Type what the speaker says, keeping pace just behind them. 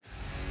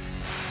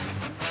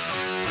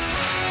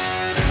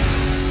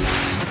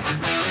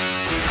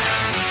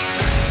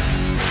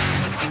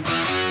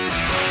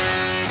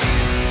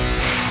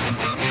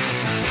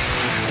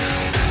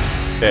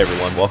Hey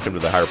everyone, welcome to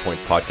the Higher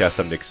Points Podcast.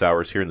 I'm Nick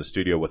Sowers here in the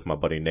studio with my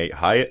buddy Nate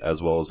Hyatt,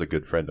 as well as a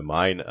good friend of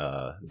mine,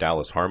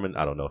 Dallas Harman.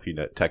 I don't know if he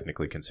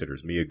technically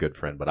considers me a good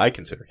friend, but I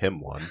consider him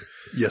one.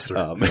 Yes,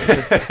 sir.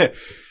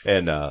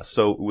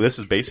 So this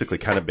has basically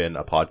kind of been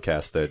a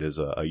podcast that is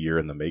a year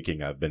in the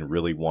making. I've been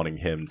really wanting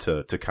him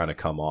to kind of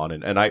come on,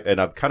 and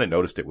I've kind of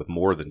noticed it with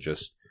more than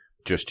just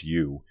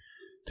you.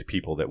 To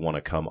people that want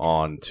to come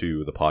on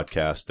to the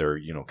podcast, they're,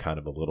 kind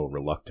of a little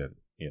reluctant,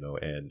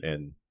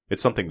 and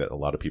it's something that a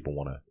lot of people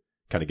want to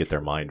kind of get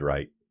their mind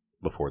right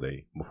before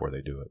they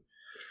do it.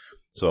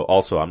 So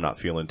also, I'm not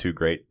feeling too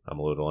great. I'm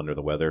a little under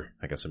the weather.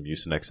 I got some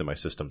Mucinex in my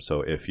system.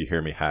 So if you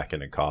hear me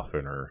hacking and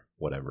coughing or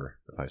whatever,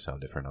 if I sound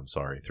different, I'm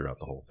sorry throughout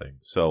the whole thing.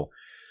 So,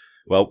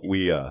 well,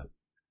 we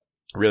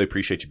really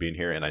appreciate you being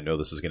here. And I know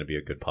this is going to be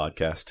a good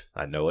podcast.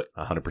 I know it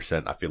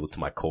 100%. I feel it to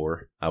my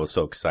core. I was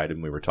so excited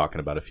when we were talking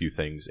about a few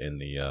things in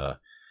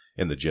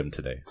the gym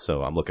today.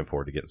 So I'm looking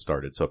forward to getting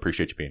started. So I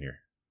appreciate you being here.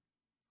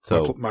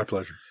 So my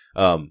pleasure.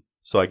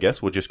 So I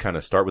guess we'll just kind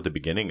of start with the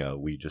beginning.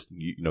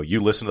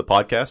 You listen to the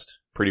podcast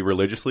pretty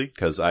religiously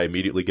because I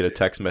immediately get a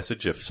text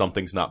message if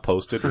something's not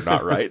posted or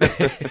not right.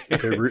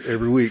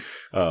 every week.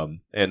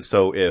 And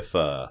so if,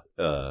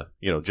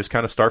 just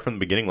kind of start from the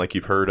beginning, like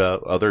you've heard,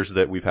 others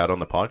that we've had on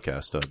the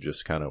podcast,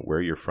 just kind of where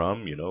you're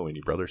from,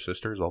 any brothers,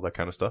 sisters, all that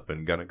kind of stuff,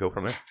 and gonna go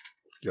from there.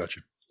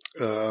 Gotcha.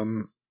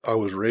 I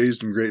was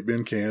raised in Great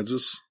Bend,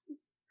 Kansas,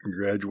 and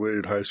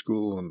graduated high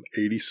school in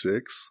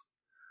 '86.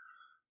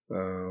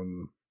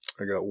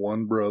 I got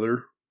one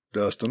brother,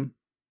 Dustin.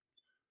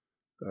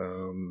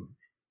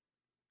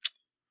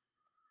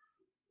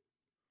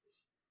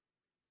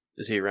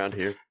 Is he around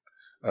here?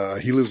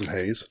 He lives in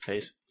Hayes.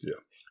 Hayes? Yeah.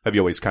 Have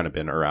you always kind of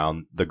been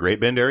around the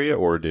Great Bend area,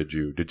 or did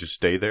you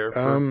stay there?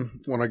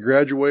 When I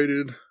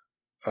graduated,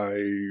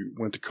 I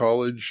went to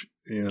college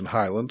in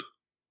Highland,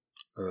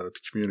 to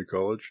community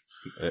college.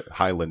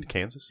 Highland,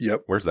 Kansas?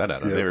 Yep. Where's that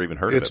at? I've never even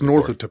heard of it. It's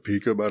north of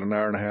Topeka, about an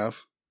hour and a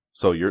half.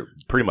 So you're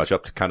pretty much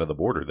up to kind of the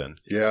border then.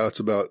 Yeah, it's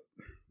about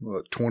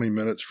 20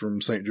 minutes from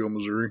St. Joe,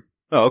 Missouri.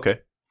 Oh, okay.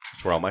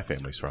 That's where all my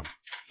family's from.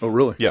 Oh,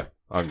 really? Yeah,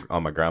 on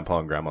my grandpa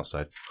and grandma's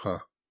side. Huh.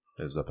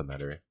 Is up in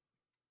that area.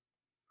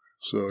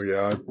 So,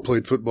 yeah, I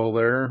played football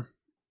there.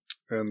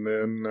 And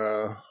then,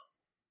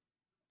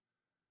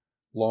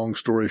 long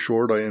story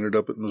short, I ended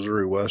up at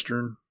Missouri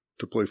Western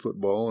to play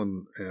football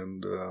and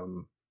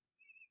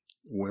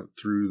went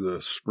through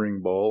the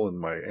spring ball, and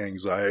my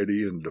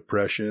anxiety and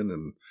depression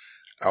and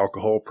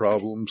alcohol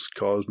problems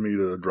caused me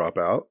to drop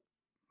out.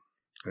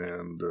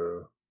 And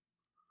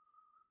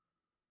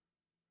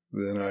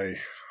then I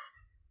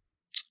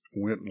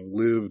went and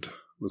lived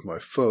with my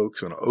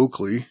folks in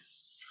Oakley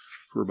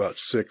for about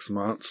 6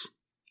 months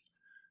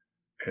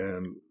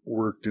and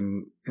worked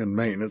in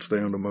maintenance. They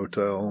owned a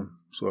motel,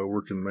 so I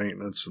worked in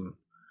maintenance.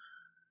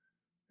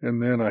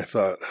 And then I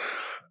thought,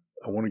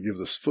 I want to give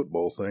this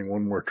football thing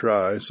one more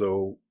try.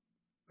 So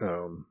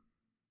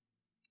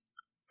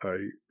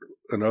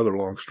another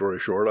long story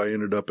short, I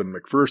ended up in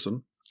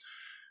McPherson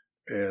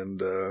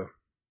and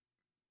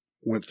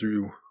went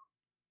through,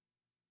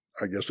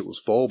 I guess it was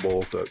fall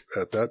ball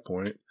at that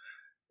point,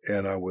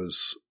 and I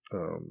was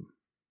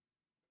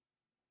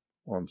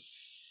on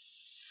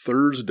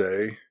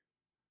Thursday,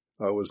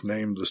 I was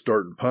named the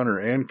starting punter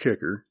and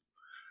kicker,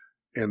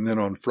 and then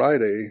on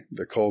Friday,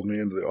 they called me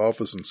into the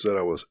office and said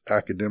I was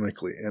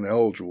academically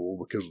ineligible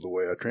because of the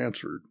way I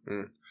transferred.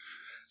 Mm.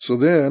 So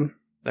then...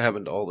 That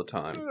happened all the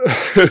time.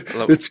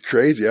 It's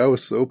crazy. I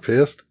was so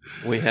pissed.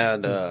 We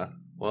had,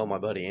 my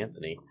buddy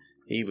Anthony,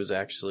 he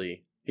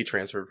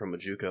transferred from a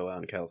JUCO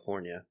out in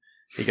California.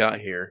 He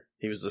got here.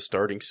 He was the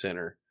starting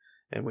center,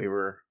 and we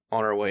were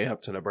on our way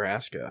up to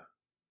Nebraska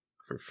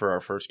for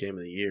our first game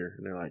of the year.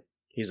 And they're like,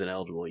 he's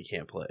ineligible. He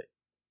can't play.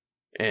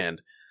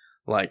 And,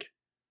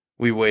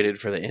 we waited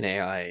for the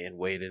NAIA and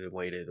waited and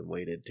waited and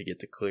waited to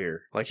get to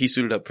clear. He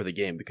suited up for the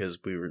game because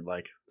we were,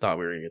 thought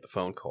we were going to get the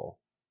phone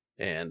call.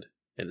 And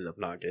ended up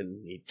not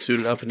getting, he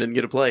suited up and didn't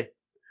get to play.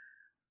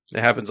 It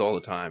happens all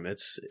the time.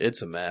 It's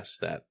a mess,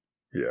 that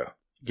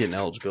getting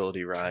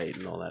eligibility right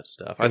and all that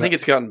stuff. I think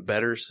it's gotten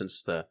better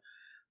since the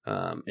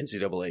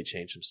NCAA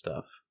changed some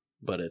stuff,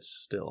 but it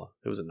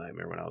was a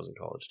nightmare when I was in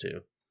college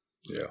too.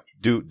 Yeah.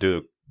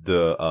 Do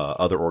the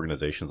other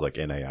organizations like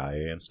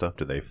NAIA and stuff,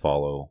 do they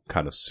follow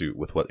kind of suit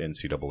with what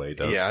NCAA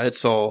does? Yeah,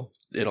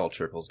 it all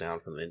trickles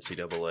down from the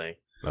NCAA.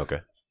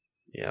 Okay.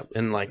 Yeah,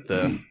 and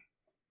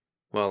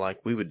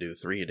we would do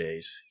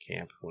 3-a-days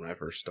camp when I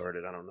first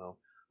started. I don't know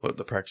what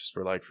the practices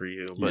were like for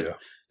you, but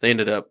they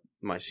ended up,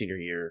 my senior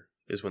year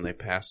is when they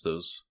passed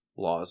those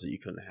laws that you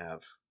couldn't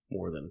have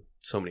more than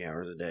so many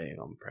hours a day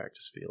on the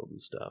practice field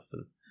and stuff.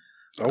 And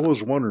I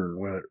was wondering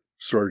when it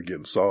started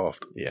getting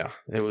soft. Yeah,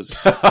 it was,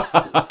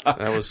 that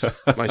was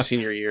my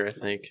senior year, I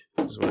think,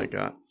 is when it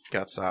got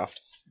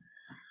soft.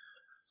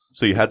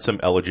 So you had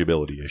some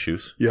eligibility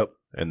issues. Yep.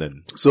 And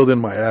then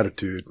my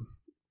attitude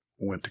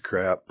went to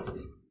crap.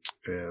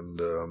 And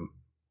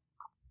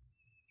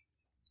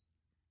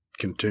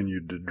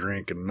continued to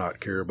drink and not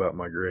care about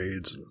my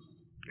grades, and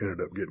ended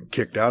up getting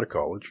kicked out of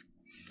college.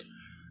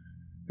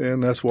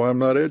 And that's why I'm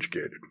not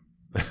educated.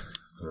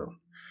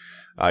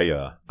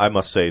 I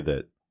must say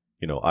that,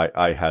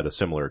 I had a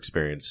similar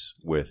experience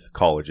with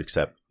college,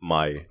 except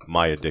my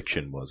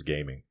addiction was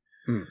gaming.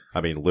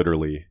 I mean,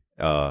 literally,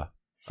 I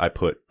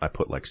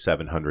put like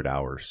 700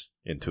 hours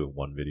into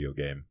one video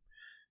game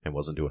and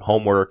wasn't doing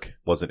homework,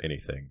 wasn't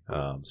anything.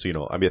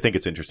 So, I think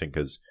it's interesting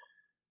because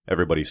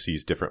everybody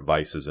sees different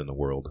vices in the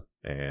world,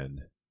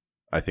 and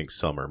I think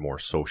some are more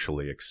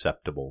socially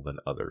acceptable than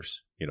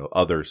others.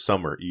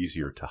 Some are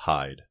easier to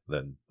hide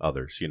than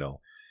others.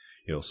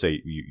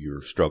 Say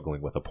you're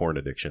struggling with a porn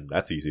addiction,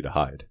 that's easy to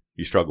hide.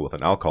 You struggle with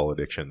an alcohol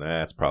addiction,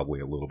 that's probably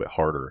a little bit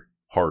harder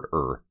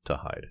to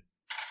hide.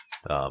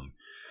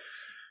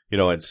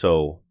 And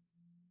so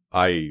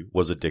I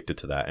was addicted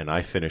to that, and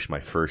I finished my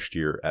first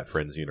year at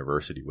Friends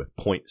University with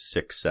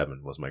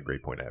 0.67 was my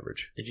grade point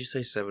average. Did you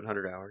say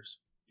 700 hours?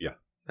 Yeah.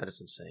 That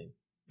is insane.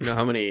 You know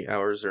how many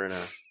hours are in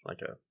a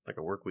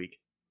work week?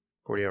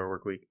 40-hour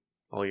work week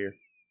all year?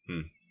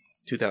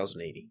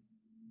 2,080.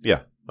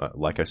 Yeah.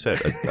 Like I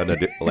said, an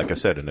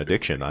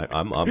addiction.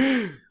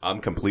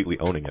 I'm completely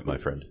owning it, my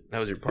friend. That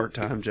was your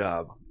part-time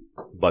job.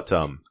 But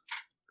I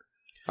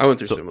went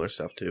through similar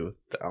stuff too, with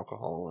the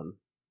alcohol and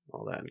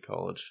all that in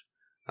college.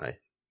 I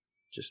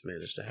just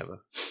managed to have a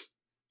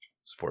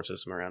support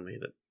system around me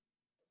that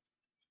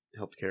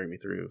helped carry me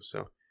through.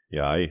 So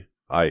yeah,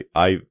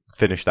 I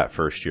finished that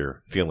first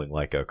year feeling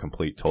like a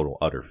complete, total,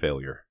 utter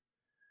failure,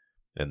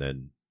 and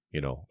then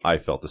I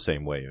felt the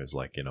same way. It was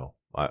like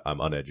I'm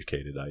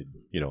uneducated. I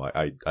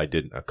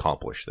didn't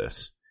accomplish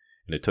this,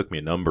 and it took me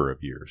a number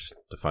of years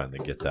to finally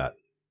get that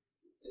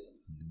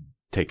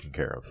taken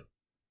care of.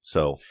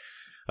 So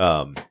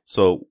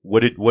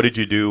what did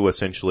you do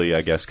essentially,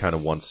 I guess, kind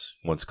of once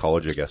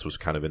college, I guess, was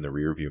kind of in the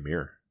rearview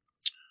mirror?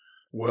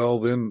 Well,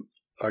 then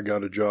I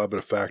got a job at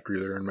a factory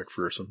there in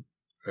McPherson,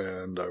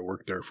 and I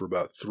worked there for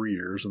about 3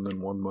 years. And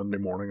then one Monday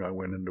morning I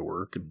went into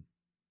work and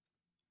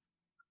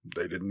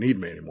they didn't need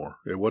me anymore.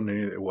 It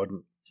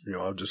wasn't, I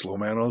was just low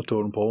man on the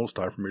totem pole. It's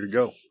time for me to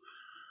go.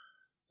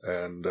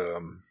 And,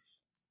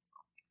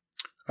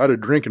 I had a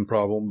drinking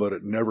problem, but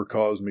it never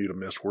caused me to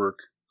miss work.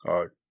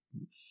 I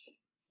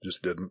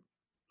just didn't.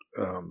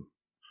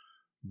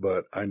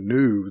 But I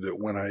knew that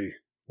when I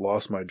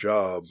lost my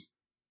job,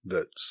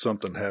 that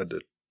something had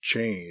to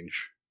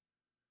change,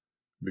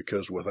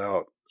 because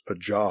without a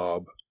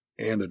job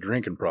and a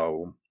drinking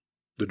problem,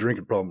 the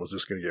drinking problem was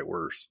just going to get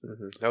worse.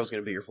 Mm-hmm. That was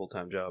going to be your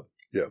full-time job.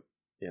 Yeah.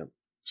 Yeah.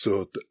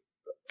 So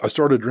I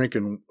started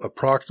drinking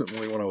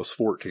approximately when I was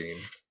 14.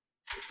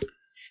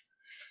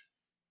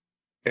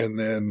 And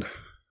then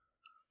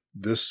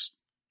this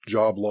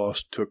job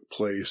loss took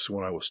place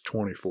when I was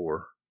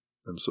 24.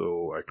 And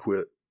so I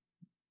quit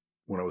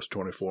when I was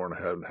 24, and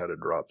I haven't had a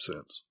drop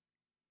since.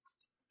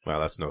 Wow,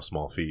 that's no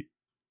small feat.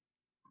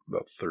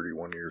 About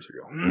 31 years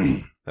ago.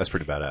 That's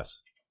pretty badass.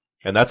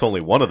 And that's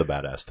only one of the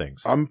badass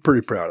things. I'm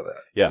pretty proud of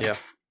that. Yeah. Yeah.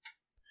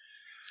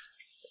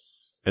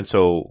 And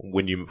so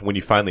when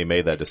you finally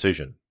made that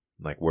decision,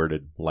 like, where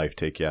did life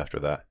take you after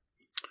that?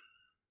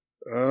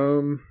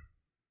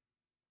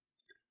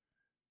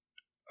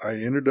 I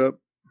ended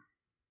up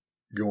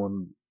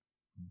going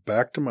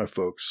back to my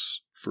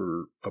folks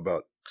for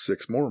about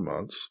 6 more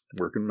months,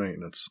 working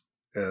maintenance.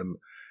 And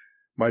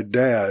my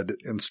dad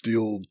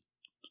instilled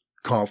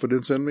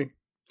confidence in me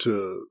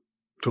to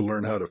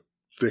learn how to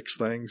fix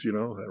things,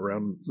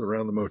 around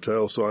the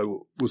motel. So I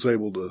was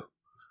able to,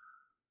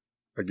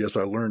 I guess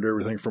I learned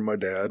everything from my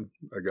dad.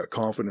 I got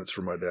confidence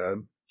from my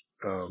dad.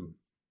 And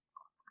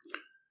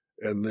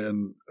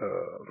then,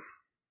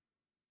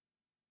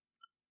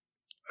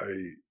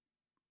 I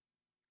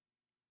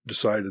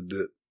decided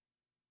that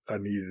I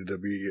needed to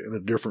be in a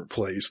different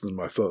place than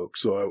my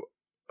folks. So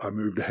I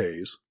moved to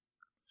Hayes,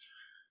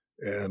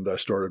 and I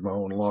started my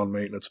own lawn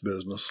maintenance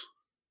business,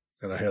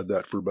 and I had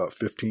that for about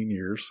 15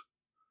 years.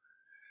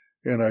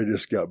 And I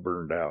just got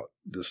burned out.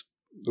 Just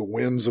the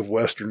winds of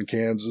Western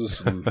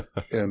Kansas and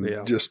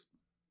Yeah. Just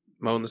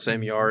mowing the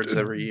same yards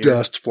every year.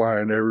 Dust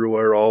flying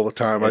everywhere all the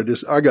time. I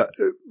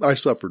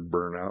suffered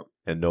burnout.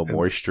 And no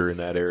moisture in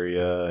that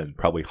area, and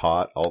probably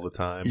hot all the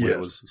time when it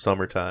was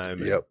summertime.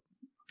 Yep.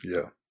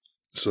 Yeah.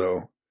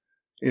 So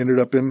ended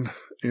up in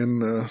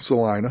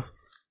Salina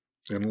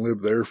and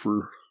lived there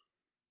for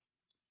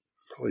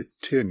probably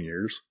 10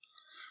 years.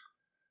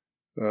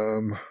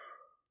 And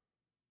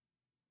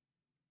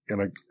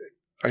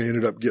I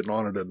ended up getting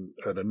on at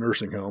a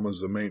nursing home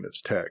as a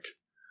maintenance tech.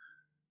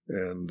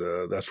 And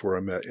that's where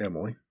I met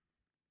Emily.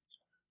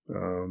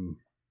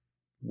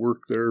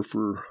 Worked there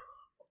for,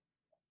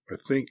 I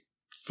think,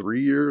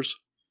 3 years.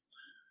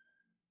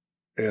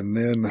 And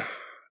then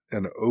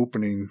an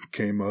opening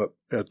came up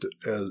at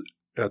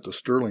the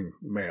Sterling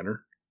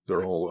Manor.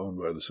 They're all owned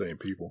by the same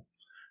people,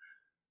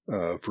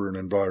 for an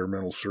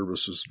environmental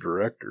services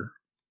director.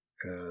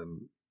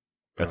 And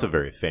that's a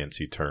very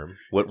fancy term.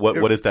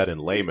 What is that in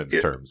layman's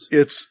terms?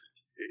 It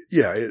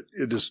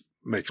just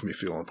makes me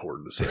feel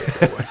important to say it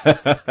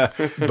that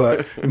way.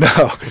 But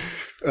no,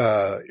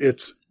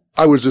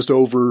 I was just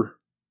over,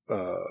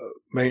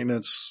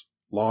 maintenance,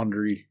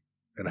 laundry,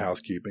 and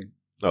housekeeping.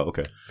 Oh,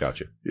 okay.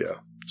 Gotcha.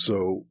 Yeah.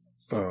 So,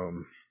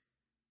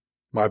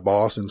 my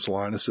boss in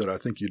Salina said, I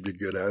think you'd be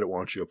good at it. Why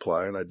don't you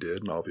apply? And I did.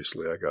 And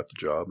obviously I got the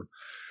job.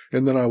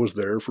 And then I was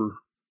there for,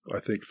 I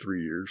think,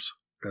 3 years.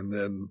 And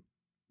then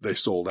they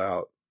sold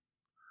out.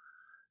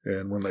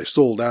 And when they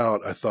sold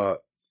out, I thought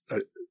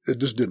it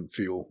just didn't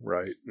feel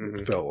right. Mm-hmm.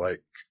 It felt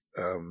like,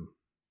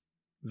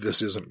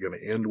 this isn't going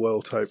to end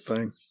well type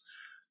thing.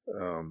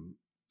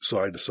 So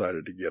I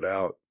decided to get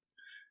out.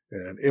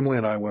 And Emily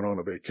and I went on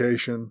a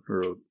vacation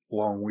or a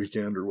long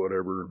weekend or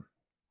whatever.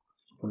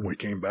 When we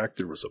came back,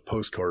 there was a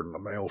postcard in the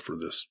mail for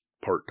this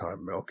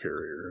part-time mail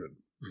carrier. And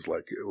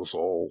it was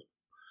all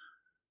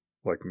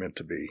like meant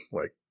to be,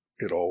 like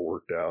it all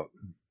worked out.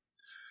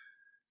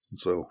 And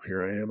so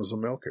here I am as a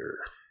mail carrier.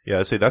 Yeah,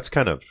 I'd say that's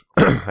kind of,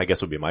 I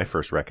guess would be my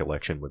first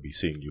recollection would be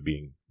seeing you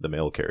being the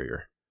mail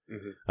carrier.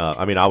 Mm-hmm.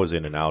 I mean, I was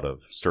in and out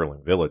of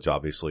Sterling Village,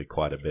 obviously,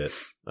 quite a bit,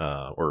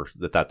 or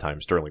at that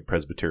time, Sterling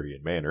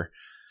Presbyterian Manor.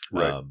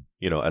 Right.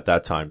 At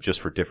that time,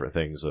 just for different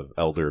things of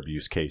elder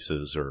abuse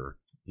cases or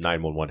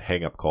 911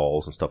 hang-up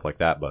calls and stuff like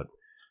that. But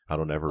I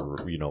don't ever,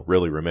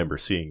 really remember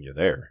seeing you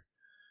there.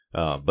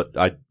 But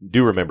I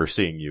do remember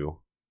seeing you,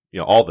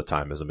 all the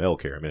time as a mail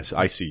carrier. I mean,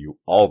 I see you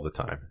all the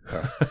time.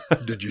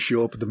 Did you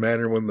show up at the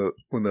manor when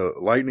the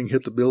lightning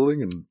hit the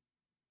building? And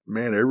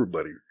man,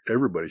 everybody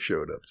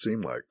showed up. It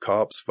seemed like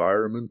cops,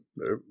 firemen,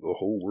 the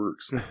whole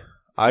works.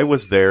 I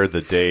was there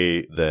the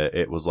day that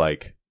it was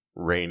like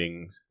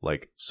raining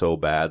like so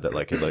bad that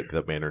like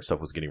the manor and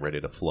stuff was getting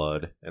ready to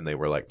flood, and they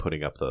were like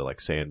putting up the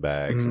like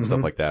sandbags mm-hmm. and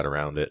stuff like that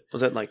around it.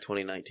 Was that like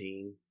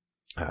 2019?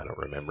 I don't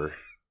remember.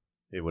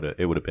 It would have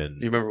been.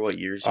 Do you remember what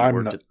years you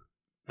worked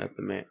at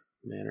the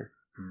manor?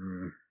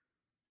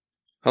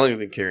 How long have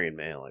you been carrying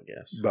mail? I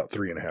guess about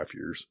 3.5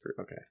 years.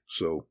 Okay,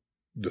 so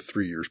the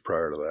 3 years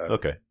prior to that.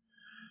 Okay.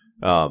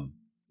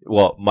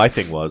 Well, my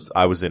thing was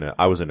I was in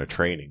a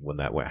training when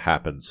that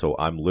happened, so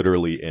I'm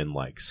literally in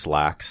like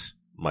slacks,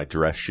 my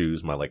dress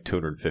shoes, my like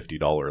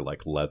 $250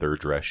 like leather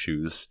dress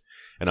shoes,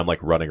 and I'm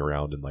like running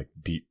around in like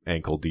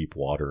ankle deep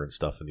water and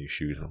stuff in these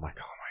shoes, and I'm like,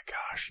 oh my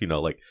gosh,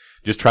 like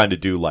just trying to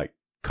do like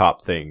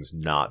cop things,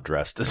 not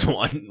dressed as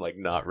one, like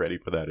not ready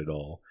for that at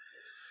all.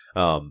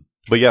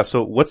 But yeah,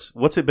 so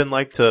what's it been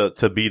like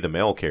to be the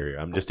mail carrier?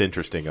 I'm just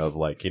interesting of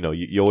like,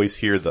 you always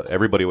hear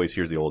everybody always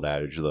hears the old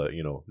adage,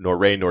 nor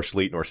rain, nor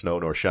sleet, nor snow,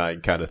 nor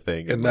shine kind of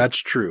thing. And that's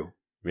true.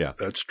 Yeah.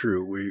 That's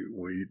true.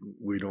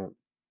 We don't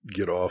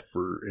get off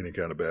for any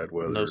kind of bad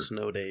weather. No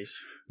snow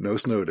days. No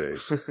snow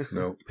days.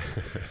 No.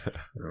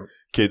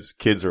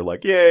 Kids are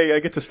like, yay, I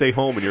get to stay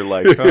home. And you're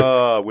like,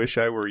 oh, I wish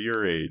I were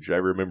your age. I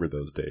remember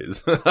those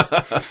days.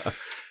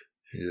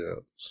 Yeah.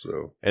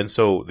 So. And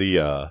so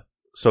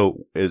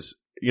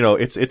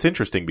it's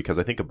interesting because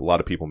I think a lot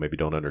of people maybe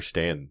don't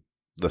understand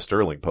the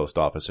Sterling post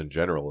office in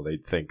general. They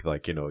think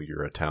like,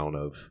 you're a town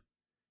of,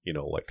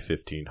 like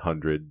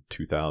 1,500,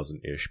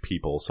 2,000-ish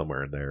people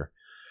somewhere in there.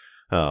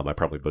 I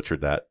probably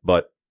butchered that,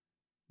 but,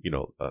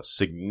 a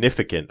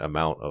significant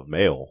amount of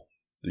mail,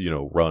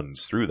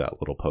 runs through that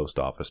little post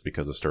office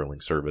because of Sterling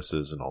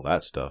services and all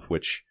that stuff,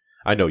 which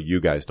I know you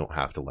guys don't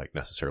have to like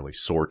necessarily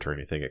sort or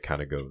anything. It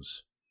kind of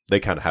they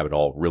kind of have it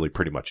all really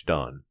pretty much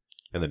done,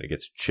 and then it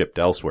gets shipped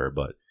elsewhere.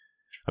 But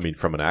I mean,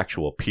 from an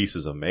actual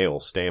pieces of mail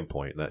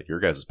standpoint, that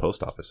your guys'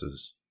 post office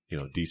is,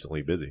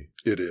 decently busy.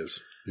 It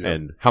is. Yeah.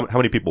 And how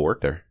many people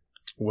work there?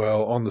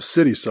 Well, on the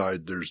city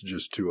side, there's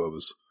just 2 of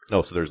us.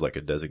 Oh, so there's like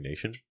a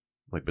designation,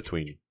 like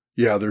between.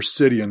 Yeah, there's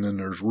city and then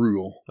there's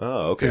rural.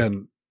 Oh, okay.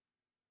 And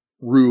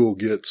rural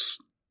gets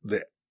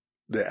the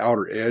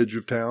outer edge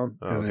of town,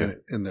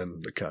 and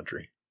then the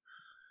country.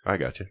 I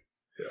got you.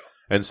 Yeah.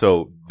 And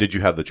so, did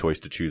you have the choice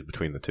to choose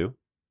between the two?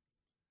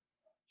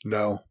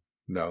 No.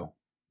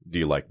 Do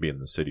you like being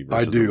in the city?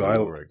 I do. I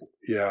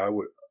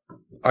would.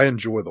 I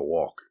enjoy the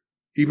walk,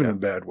 even in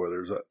bad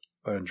weather.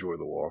 I enjoy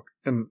the walk,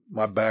 and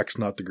my back's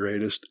not the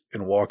greatest,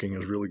 and walking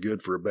is really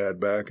good for a bad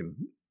back, and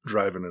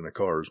driving in a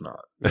car is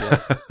not.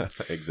 Yeah.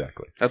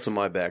 Exactly. That's when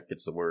my back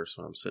gets the worst,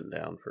 when I'm sitting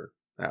down for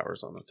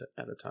hours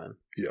at a time.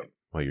 Yeah.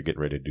 Well, you're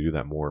getting ready to do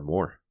that more and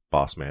more,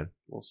 boss man.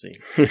 We'll see.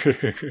 You're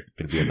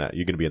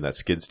gonna be in that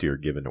skid steer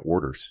giving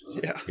orders.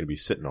 Yeah. You're gonna be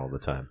sitting all the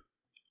time.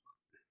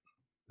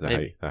 Is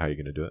that how you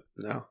gonna do it?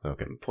 No.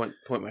 Okay. Point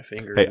my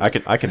finger. Hey, I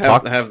can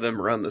have them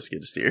run the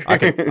skid steer. I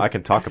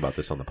can talk about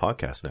this on the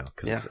podcast now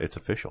because it's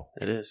official.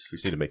 It is. We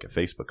just need to make it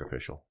Facebook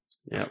official.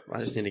 Yeah. I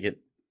just need to get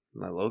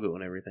my logo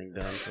and everything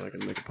done so I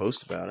can make a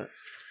post about it.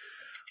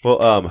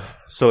 Well,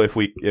 so if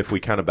we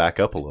kind of back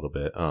up a little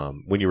bit,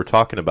 when you were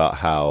talking about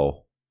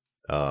how,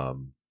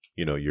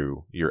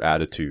 your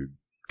attitude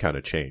kind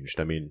of changed.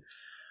 I mean,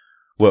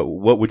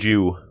 what would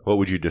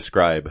you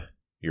describe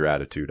your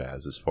attitude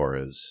as far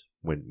as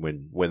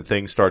when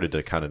things started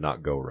to kind of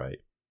not go right?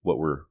 What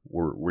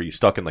were you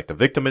stuck in like the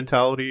victim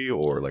mentality,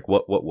 or like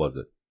what was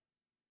it?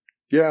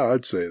 Yeah,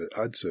 I'd say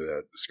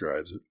that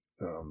describes it.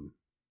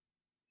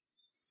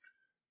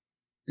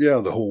 Yeah,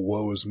 the whole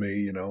woe is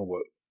me,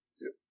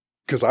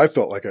 because I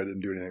felt like I didn't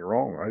do anything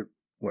wrong.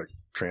 I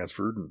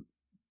transferred, and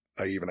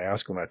I even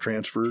asked when I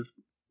transferred,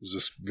 is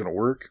this going to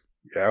work?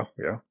 Yeah.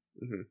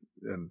 Mm-hmm.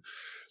 And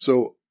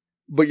so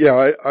but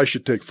yeah, I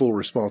should take full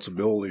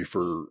responsibility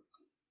for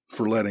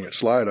letting it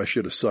slide. I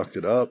should have sucked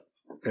it up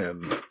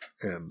and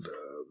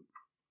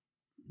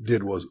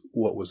did what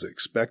was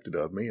expected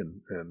of me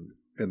and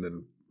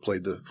then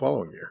played the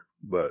following year.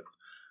 But,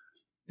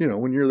 you know,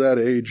 when you're that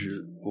age,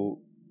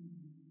 well,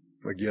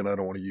 again, I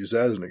don't want to use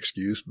that as an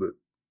excuse, but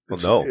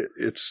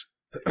it's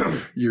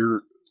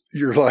you're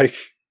like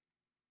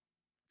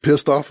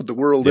pissed off at the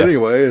world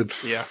anyway. And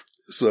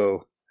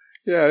so,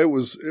 yeah, it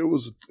was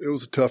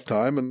a tough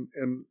time.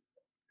 And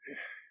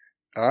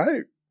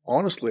I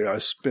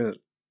spent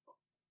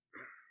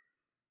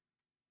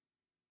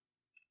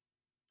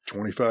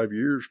 25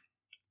 years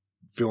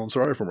feeling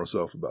sorry for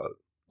myself about it.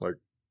 Like,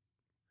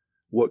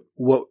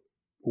 what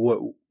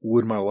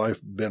would my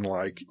life been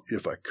like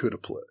if I could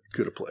have played?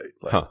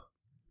 Like,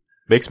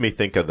 Makes me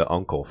think of the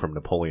uncle from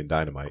Napoleon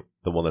Dynamite,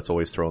 the one that's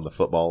always throwing the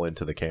football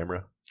into the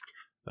camera.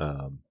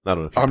 I don't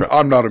know if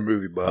I'm not a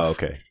movie buff. Oh,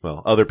 okay.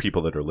 Well, other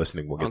people that are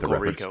listening will get Uncle the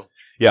reference. Rico.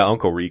 Yeah,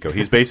 Uncle Rico.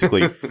 He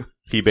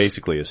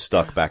basically is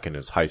stuck back in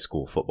his high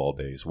school football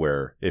days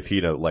where if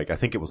he'd have, like, I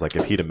think it was like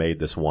if he'd have made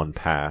this one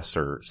pass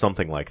or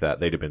something like that,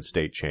 they'd have been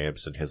state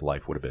champs and his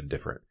life would have been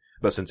different.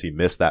 But since he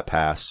missed that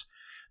pass,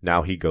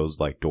 now he goes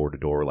like door to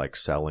door, like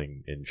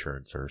selling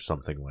insurance or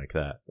something like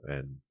that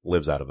and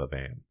lives out of a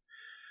van.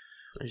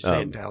 Are you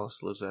saying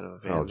Dallas lives out of a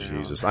van? Oh, now?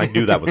 Jesus. I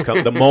knew that was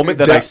coming. The moment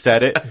that I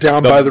said it.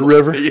 Down by the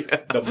river.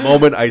 The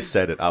moment I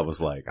said it, I was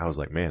like,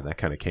 man, that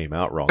kind of came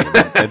out wrong.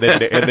 And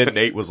then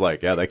Nate was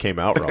like, yeah, that came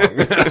out wrong.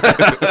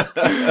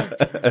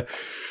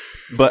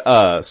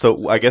 But,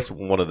 so I guess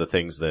one of the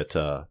things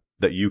that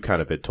you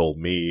kind of had told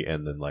me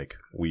and then like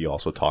we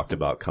also talked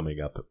about coming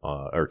up,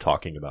 or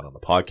talking about on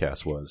the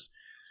podcast was,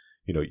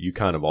 you know, you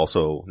kind of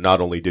also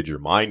not only did your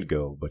mind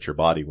go, but your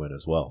body went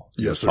as well.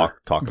 Yes, sir.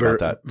 Talk about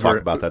that.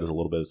 Talk about that as a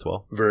little bit as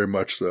well. Very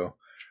much so.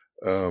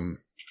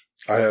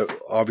 I have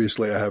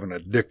an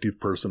addictive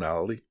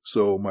personality,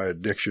 so my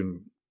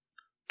addiction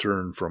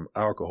turned from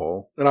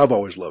alcohol, and I've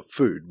always loved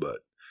food, but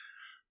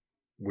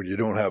when you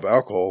don't have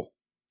alcohol,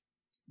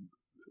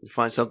 you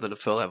find something to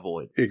fill that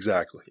void.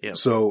 Exactly. Yep.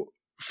 So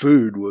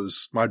food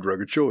was my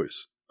drug of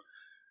choice,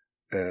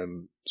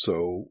 and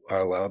so I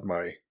allowed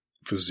my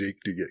physique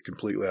to get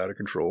completely out of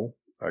control.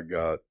 I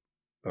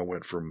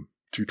went from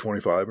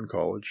 225 in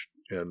college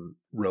in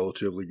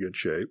relatively good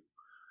shape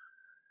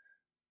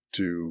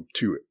to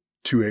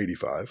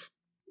 285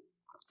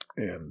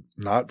 and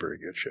not very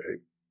good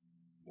shape.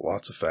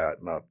 Lots of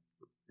fat, not,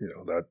 you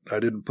know, that I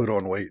didn't put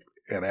on weight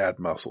and add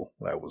muscle.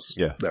 That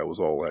was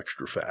all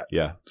extra fat.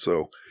 Yeah.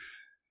 So,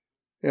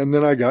 and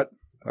then I got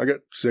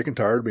sick and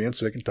tired of being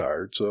sick and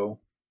tired. So,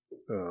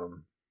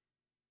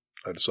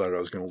 I decided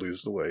I was going to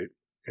lose the weight,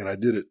 and I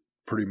did it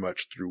pretty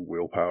much through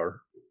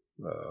willpower.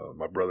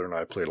 My brother and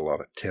I played a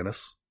lot of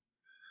tennis.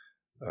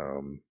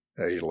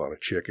 I ate a lot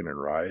of chicken and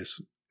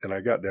rice, and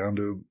I got down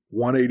to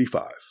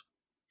 185.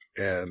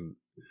 And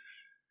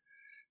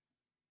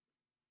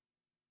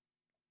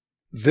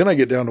then I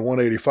get down to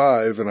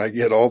 185 and I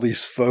get all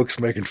these folks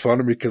making fun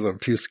of me because I'm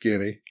too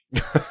skinny.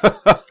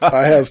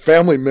 I have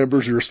family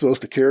members who are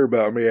supposed to care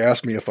about me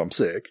ask me if I'm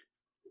sick.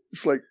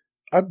 It's like,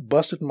 I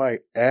busted my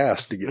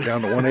ass to get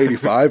down to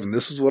 185 and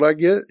this is what I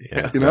get.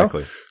 Yeah, you know?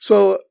 exactly.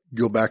 So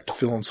go back to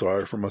feeling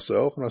sorry for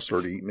myself, and I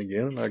started eating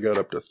again, and I got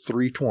up to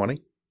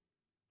 320.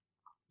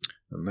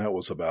 And that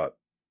was about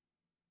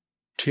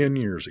 10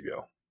 years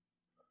ago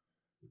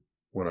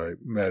when I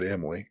met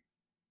Emily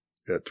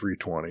at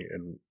 320,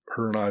 and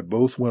her and I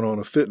both went on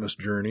a fitness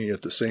journey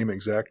at the same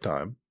exact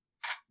time.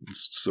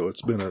 So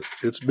it's been a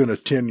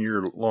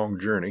 10-year long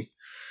journey,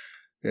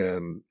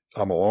 and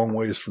I'm a long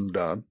ways from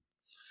done.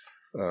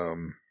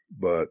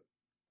 But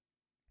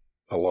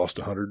I lost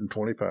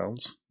 120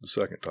 pounds the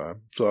second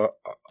time. So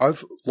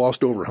I've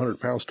lost over 100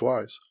 pounds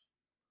twice.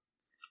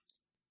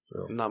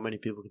 So. Not many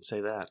people can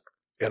say that.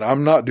 And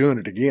I'm not doing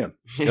it again.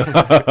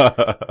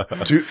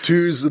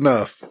 Two's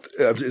enough.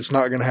 It's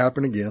not going to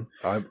happen again.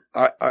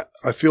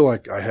 I feel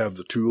like I have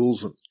the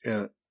tools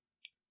and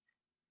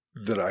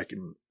that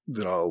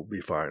I'll be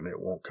fine. It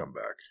won't come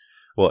back.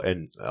 Well,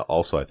 and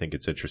also I think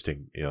it's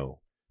interesting, you know,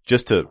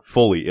 just to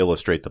fully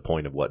illustrate the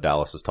point of what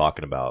Dallas is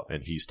talking about.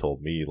 And he's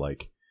told me,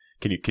 like,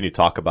 can you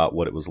talk about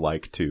what it was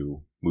like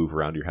to move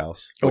around your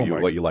house?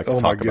 What you like to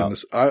talk about? Oh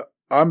my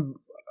goodness.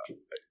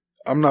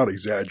 I'm not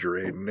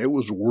exaggerating. It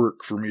was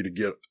work for me to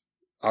get.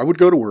 I would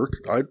go to work.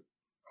 I've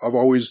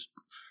always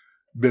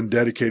been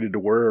dedicated to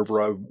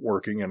wherever I'm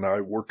working, and I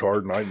worked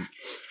hard. And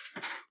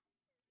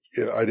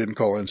I didn't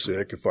call in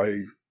sick.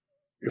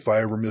 If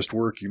I ever missed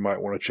work, you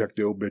might want to check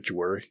the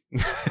obituary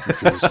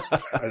because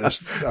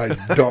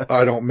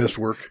I don't miss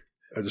work.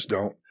 I just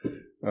don't.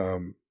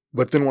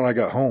 But then when I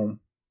got home,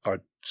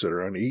 I'd sit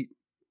around and eat,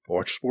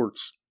 watch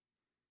sports,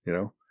 you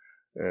know,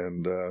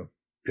 and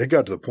it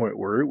got to the point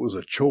where it was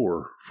a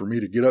chore for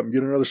me to get up and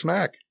get another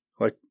snack.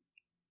 Like,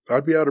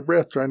 I'd be out of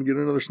breath trying to get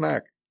another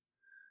snack.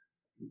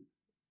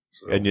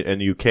 So.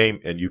 And you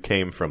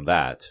came from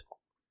that,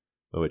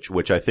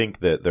 which I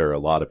think that there are a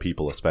lot of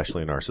people,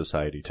 especially in our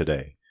society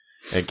today,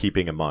 and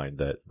keeping in mind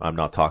that I'm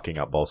not talking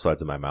out both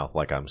sides of my mouth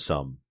like I'm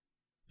some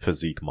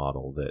physique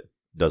model that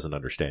doesn't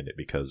understand it,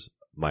 because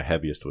my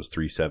heaviest was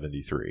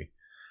 373.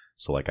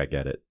 So like, I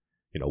get it.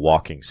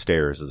 Walking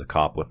stairs as a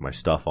cop with my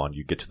stuff on,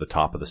 you get to the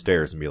top of the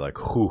stairs and be like,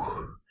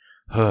 whew.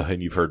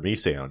 And you've heard me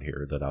say on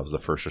here that I was the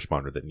first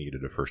responder that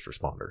needed a first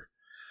responder.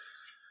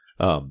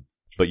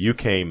 But you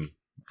came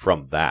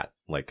from that,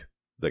 like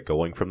that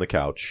going from the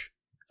couch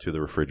to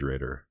the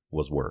refrigerator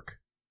was work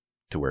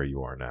to where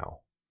you are now.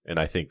 And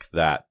I think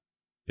that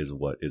is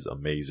what is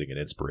amazing and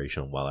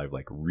inspirational, while I've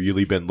like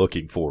really been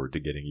looking forward to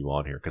getting you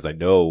on here, because I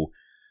know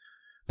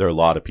there are a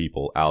lot of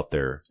people out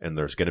there, and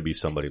there's going to be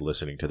somebody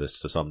listening to this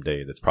to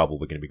someday that's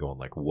probably going to be going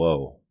like,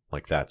 whoa,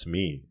 like that's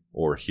me,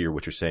 or hear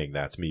what you're saying,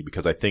 that's me.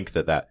 Because I think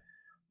that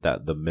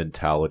the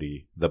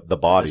mentality, the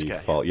body,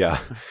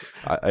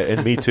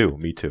 and me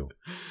too.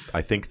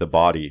 I think the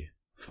body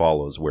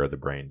follows where the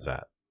brain's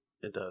at.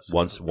 It does.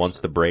 Once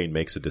the brain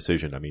makes a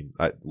decision, I mean,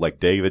 like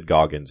David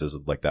Goggins is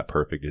like that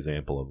perfect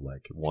example of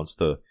like,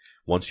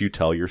 once you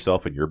tell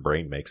yourself and your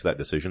brain makes that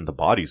decision, the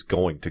body's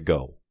going to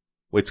go.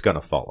 It's going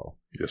to follow.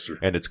 Yes, sir.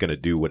 And it's going to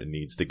do what it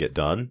needs to get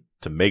done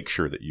to make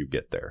sure that you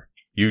get there.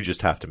 You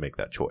just have to make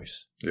that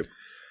choice. Yep.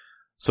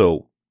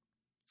 So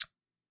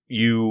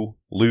you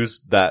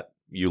lose that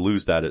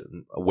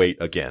weight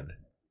again.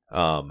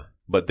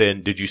 But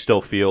then did you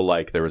still feel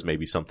like there was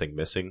maybe something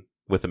missing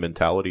with the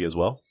mentality as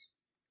well?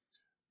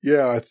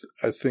 Yeah,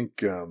 I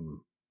think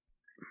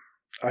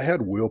I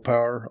had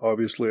willpower,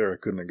 obviously, or I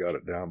couldn't have got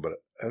it down, but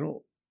I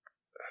don't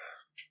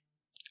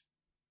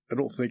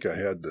think I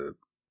had the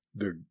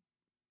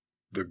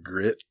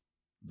grit,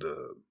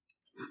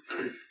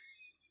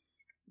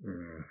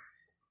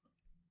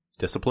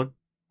 discipline.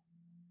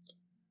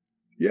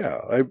 Yeah,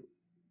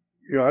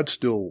 I'd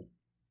still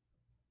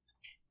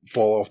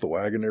fall off the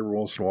wagon every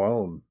once in a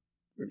while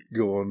and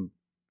go on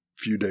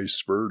a few days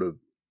spur to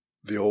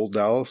the old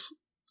Dallas.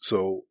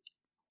 So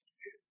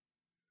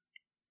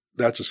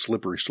that's a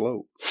slippery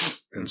slope.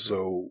 And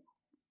so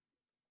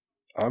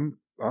I'm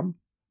an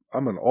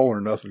all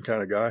or nothing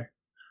kind of guy.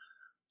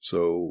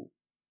 So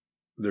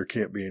there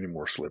can't be any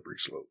more slippery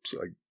slopes.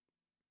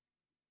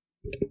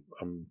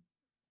 I'm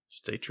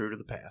stay true to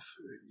the path.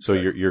 So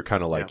you're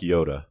kind of like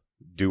Yoda,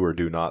 do or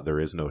do not, there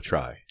is no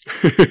try.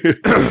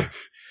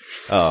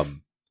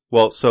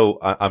 Well, so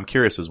I'm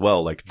curious as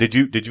well, like, did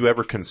you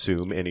ever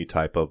consume any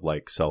type of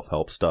like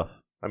self-help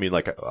stuff? I mean,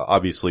 like,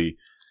 obviously,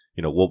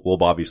 we'll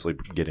obviously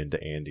get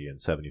into Andy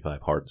and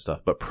 75 Hard and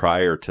stuff, but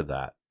prior to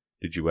that,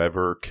 did you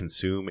ever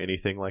consume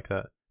anything like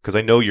that? Because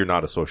I know you're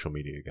not a social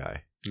media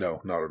guy. No,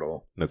 not at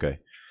all. Okay.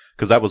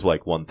 Because that was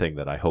like one thing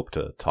that I hope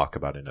to talk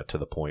about to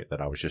the point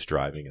that I was just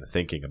driving and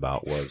thinking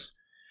about was,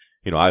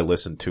 I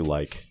listened to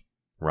like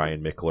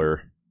Ryan Mickler,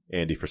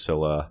 Andy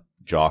Frisella,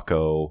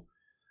 Jocko,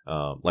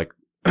 like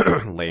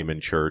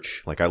Layman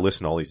Church. Like I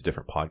listen to all these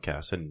different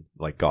podcasts, and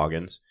like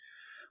Goggins.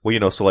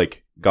 Well, so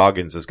like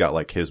Goggins has got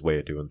like his way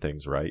of doing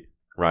things, right?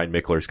 Ryan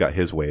Mickler's got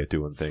his way of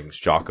doing things.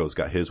 Jocko's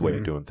got his way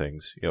of doing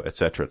things, et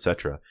cetera, et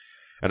cetera.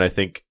 And I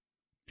think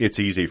it's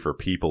easy for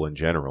people in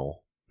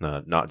general,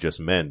 not just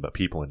men, but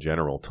people in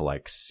general, to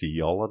like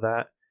see all of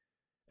that.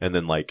 And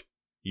then like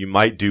you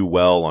might do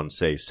well on,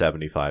 say,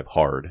 75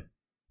 Hard,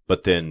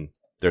 but then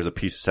there's a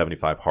piece of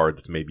 75 Hard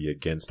that's maybe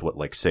against what,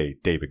 like, say,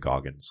 David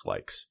Goggins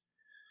likes.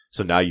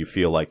 So now you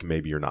feel like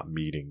maybe you're not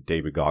meeting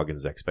David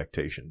Goggins'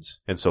 expectations.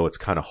 And so it's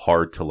kind of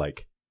hard to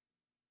like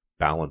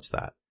balance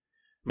that.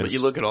 But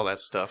you look at all that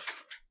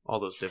stuff, all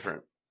those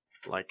different,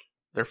 like,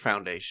 their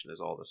foundation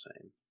is all the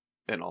same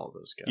in all of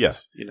those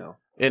guys. Yeah.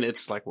 And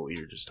it's like what we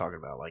were just talking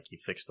about, like you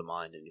fix the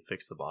mind and you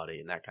fix the body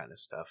and that kind of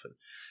stuff. And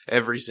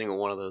every single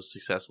one of those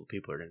successful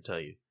people are going to tell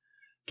you,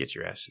 get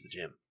your ass to the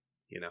gym,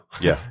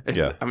 Yeah.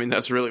 Yeah. I mean,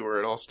 that's really where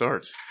it all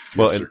starts.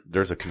 Well, and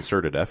there's a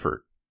concerted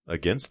effort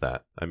against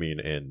that. I mean,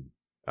 and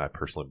I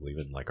personally believe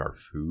in like our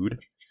food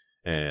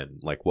and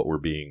like what we're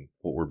being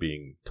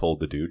told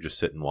to do, just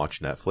sit and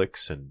watch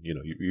Netflix. And,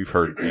 you've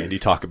heard Andy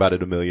talk about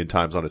it a million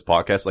times on his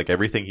podcast. Like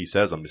everything he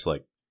says, I'm just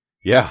like,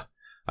 yeah,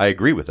 I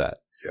agree with that.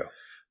 Yeah.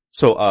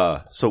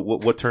 So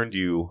what turned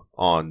you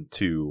on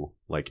to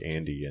like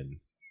Andy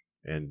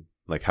and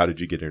like, how did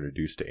you get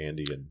introduced to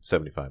Andy and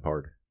 75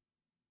 Hard?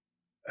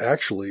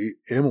 Actually,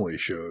 Emily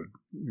showed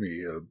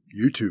me a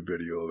YouTube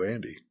video of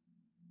Andy,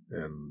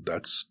 and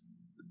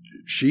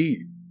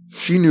she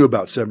knew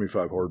about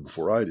 75 Hard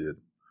before I did.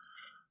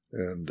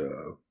 And,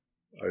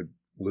 I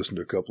listened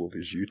to a couple of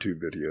his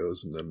YouTube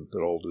videos, and then it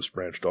all just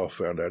branched off,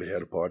 found out he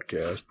had a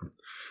podcast, and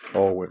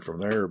all went from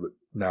there. But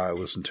now I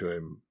listen to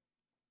him.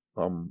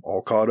 I'm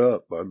all caught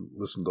up. I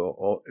listened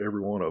to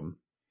every one of them.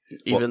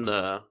 Even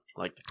the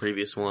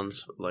previous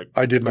ones, like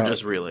I did not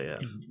just Relay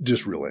F.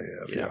 Just Relay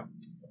F, yeah.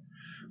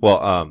 Well,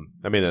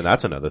 I mean, and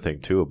that's another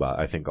thing too about,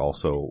 I think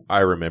also, I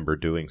remember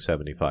doing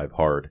 75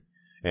 Hard,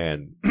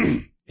 and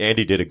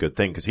Andy did a good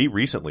thing because he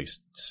recently,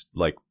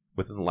 like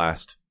within the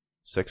last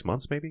 6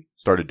 months maybe,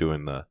 started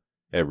doing the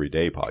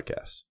everyday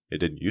podcasts. It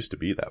didn't used to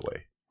be that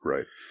way.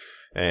 Right.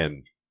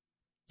 And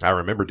I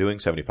remember doing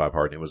 75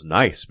 Hard, and it was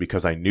nice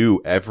because I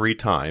knew every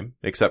time,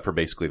 except for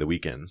basically the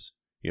weekends,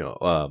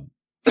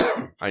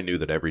 I knew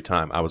that every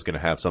time I was going to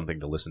have something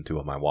to listen to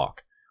on my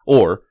walk,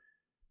 Or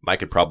I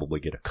could probably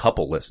get a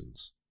couple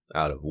listens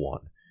out of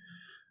one.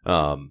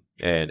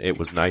 And it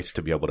was nice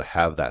to be able to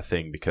have that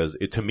thing because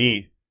to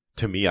me,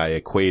 I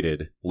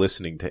equated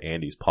listening to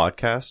Andy's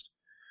podcast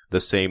the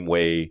same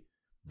way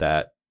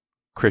that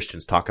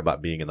Christians talk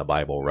about being in the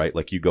Bible, right?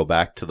 Like you go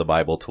back to the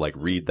Bible to like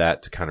read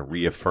that to kind of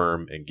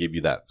reaffirm and give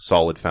you that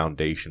solid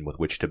foundation with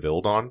which to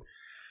build on.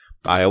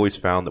 I always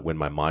found that when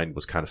my mind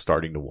was kind of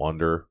starting to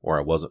wander or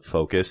I wasn't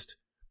focused,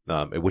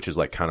 which is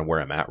like kind of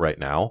where I'm at right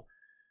now,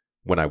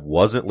 when I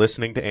wasn't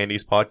listening to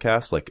Andy's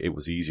podcast, like it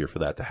was easier for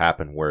that to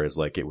happen. Whereas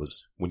like it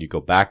was when you go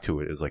back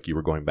to it, it's like you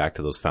were going back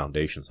to those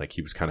foundations. Like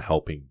he was kind of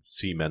helping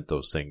cement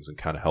those things and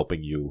kind of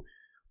helping you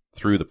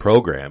through the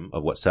program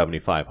of what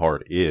 75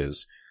 Hard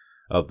is,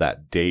 of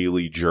that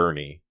daily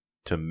journey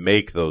to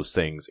make those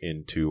things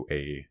into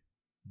a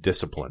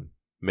discipline,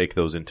 make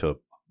those into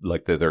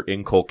like they're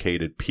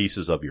inculcated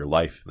pieces of your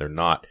life. They're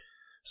not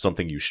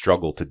something you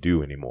struggle to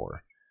do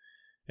anymore.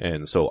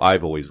 And so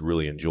I've always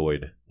really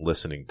enjoyed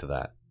listening to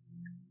that.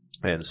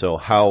 And so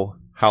how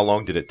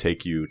long did it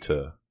take you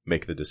to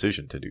make the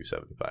decision to do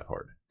 75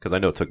 Hard? Because I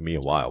know it took me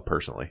a while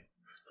personally.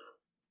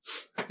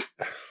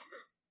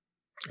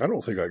 I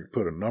don't think I could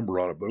put a number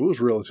on it, but it was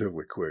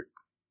relatively quick.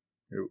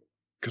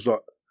 Because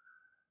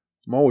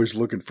I'm always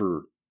looking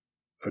for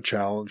a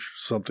challenge,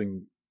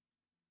 something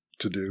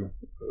to do,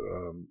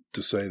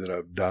 to say that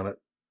I've done it.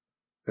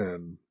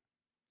 And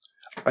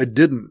I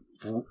didn't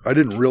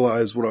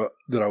realize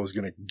that I was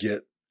going to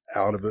get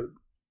out of it,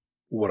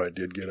 what I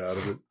did get out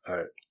of it.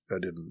 I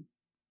didn't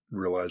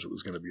realize it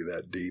was going to be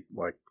that deep.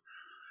 Like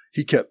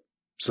he kept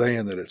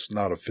saying that it's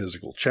not a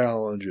physical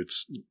challenge.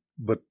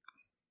 But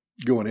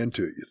going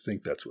into it, you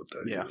think that's what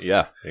that is.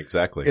 Yeah,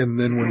 exactly. And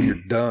then when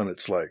you're done,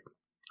 it's like,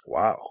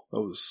 wow,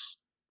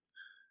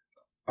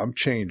 I'm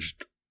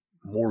changed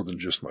more than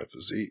just my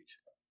physique.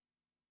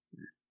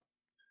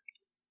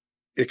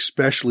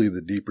 Especially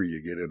the deeper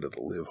you get into the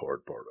live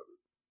hard part of it.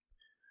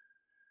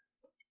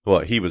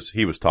 Well, he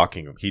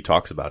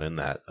talks about in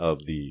that of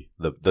the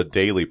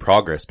daily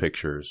progress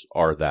pictures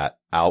are that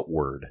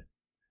outward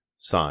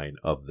sign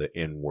of the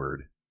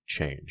inward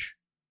change.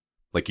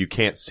 Like you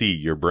can't see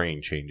your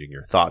brain changing,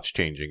 your thoughts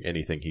changing,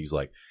 anything. He's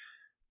like,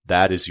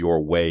 that is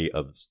your way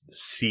of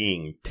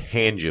seeing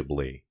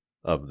tangibly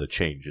of the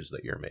changes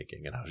that you're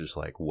making. And I was just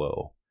like,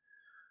 whoa.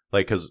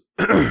 Like, cause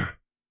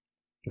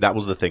that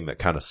was the thing that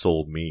kind of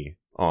sold me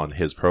on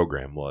his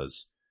program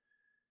was,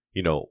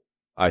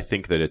 I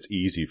think that it's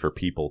easy for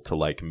people to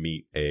like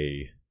meet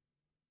a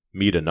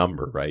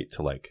number, right?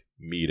 To like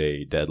meet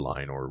a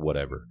deadline or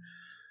whatever.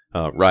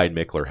 Ryan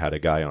Mickler had a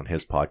guy on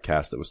his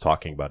podcast that was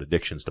talking about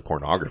addictions to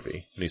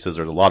pornography. And he says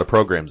there's a lot of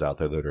programs out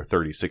there that are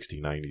 30,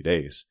 60, 90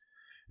 days.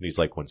 And he's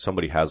like, when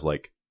somebody has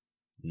like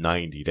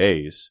 90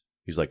 days,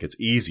 he's like, it's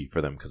easy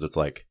for them because it's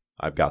like,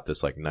 I've got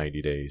this like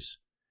 90 days.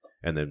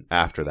 And then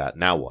after that,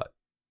 now what?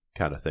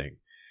 Kind of thing.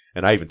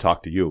 And I even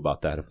talked to you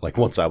about that. If like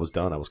once I was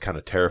done, I was kind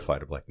of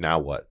terrified of like, now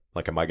what?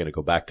 Like, am I going to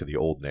go back to the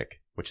old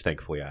Nick? Which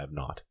thankfully I have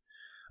not.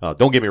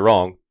 Don't get me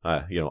wrong.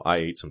 I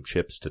ate some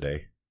chips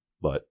today,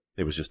 but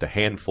it was just a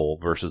handful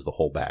versus the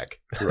whole bag.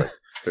 Right.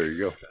 There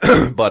you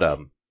go. But,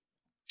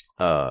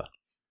 that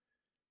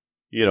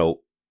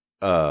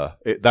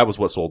was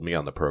what sold me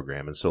on the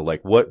program. And so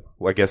like, what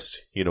were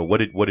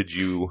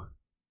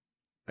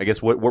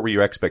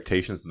your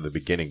expectations in the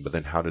beginning, but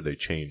then how did they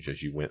change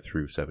as you went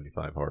through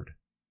 75 Hard?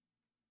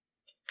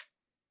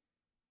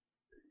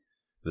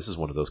 This is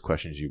one of those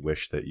questions you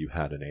wish that you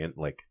had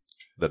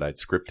that I'd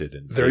scripted.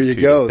 And there you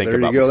go. There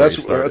you go.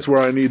 That's where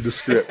I need the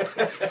script.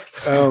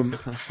 I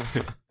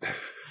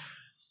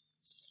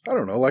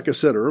don't know. Like I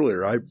said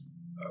earlier, I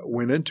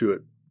went into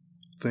it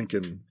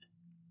thinking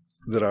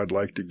that I'd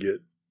like to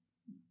get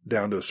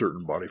down to a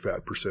certain body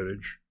fat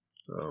percentage.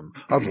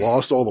 I've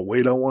lost all the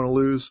weight I want to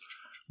lose,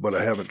 but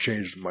I haven't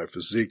changed my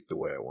physique the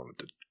way I want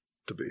it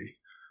to be.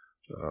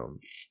 I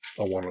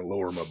want to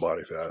lower my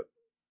body fat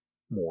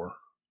more.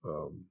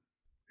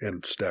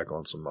 And stack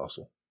on some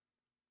muscle.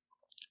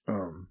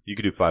 You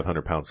could do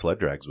 500-pound sled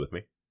drags with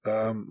me.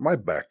 My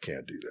back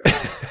can't do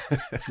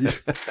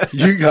that.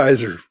 you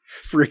guys are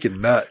freaking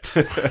nuts.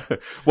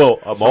 Well,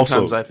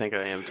 sometimes I think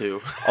I am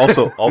too.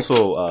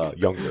 also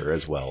younger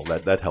as well.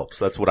 That helps.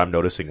 That's what I'm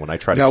noticing when I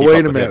try to. Now keep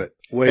wait up a minute.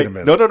 Him. Wait a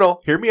minute.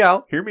 No. Hear me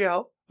out.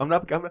 I'm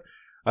not.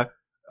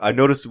 I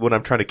noticed when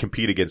I'm trying to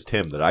compete against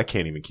him that I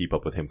can't even keep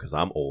up with him because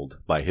I'm old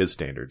by his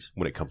standards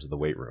when it comes to the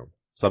weight room.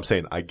 So I'm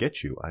saying, I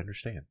get you. I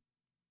understand.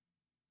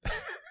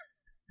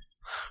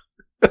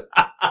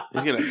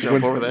 He's going to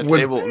jump over that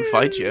table and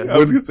fight you. I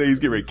was going to say he's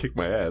getting ready to kick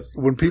my ass.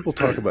 When people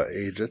talk about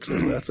age,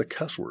 that's a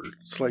cuss word.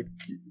 It's like,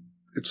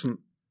 it's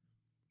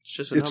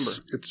just a number.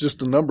 It's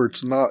just a number.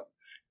 It's not.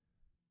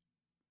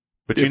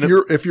 But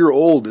if you're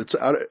old, it's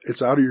out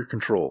of your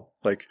control.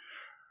 Like,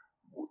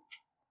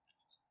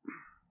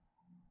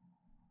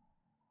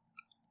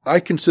 I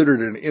consider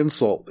it an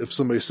insult if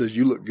somebody says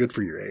you look good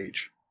for your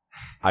age.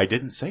 I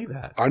didn't say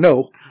that. I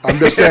know. I'm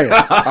just saying.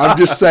 I'm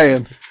just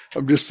saying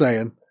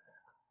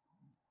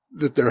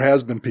that there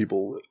has been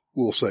people that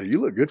will say you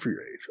look good for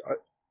your age.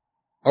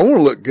 I want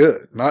to look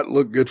good, not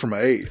look good for my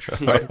age.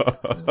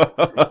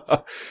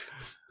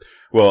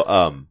 Well,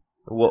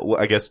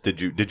 I guess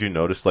did you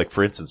notice, like,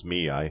 for instance,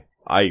 me, I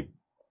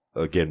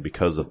again,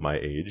 because of my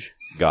age,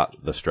 got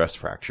the stress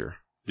fracture.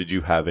 Did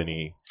you have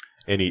any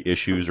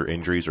issues or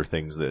injuries or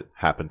things that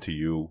happened to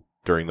you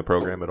during the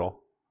program at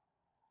all?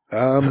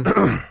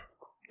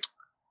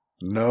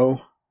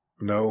 No.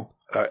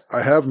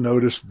 I have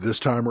noticed this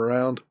time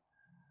around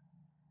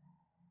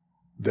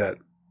that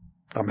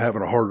I'm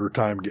having a harder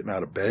time getting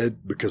out of bed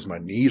because my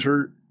knees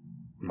hurt,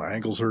 my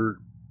ankles hurt,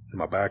 and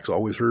my back's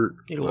always hurt.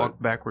 You need to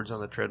walk backwards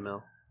on the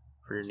treadmill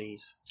for your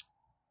knees.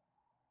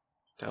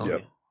 Tell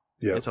you.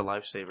 Yeah. It's a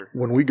lifesaver.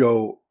 When we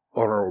go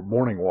on our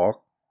morning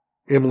walk,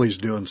 Emily's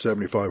doing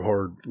 75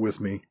 hard with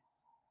me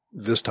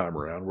this time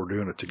around. We're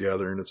doing it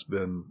together, and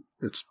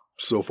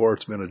so far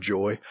it's been a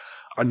joy.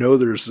 I know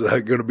there's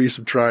going to be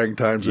some trying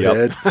times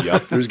ahead.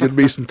 Yep. There's going to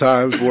be some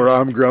times where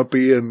I'm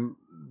grumpy and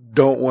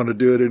don't want to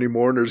do it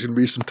anymore. And there's going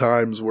to be some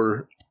times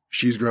where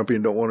she's grumpy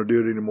and don't want to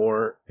do it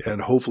anymore.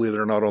 And hopefully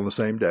they're not on the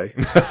same day.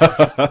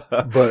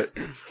 But,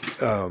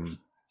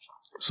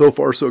 so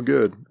far so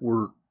good.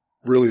 We're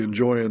really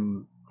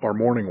enjoying our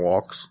morning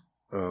walks.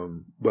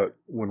 But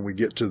when we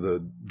get to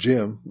the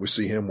gym, we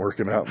see him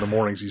working out in the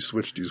mornings. He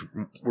switched his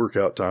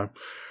workout time,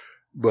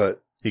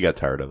 but he got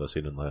tired of us.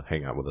 He didn't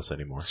hang out with us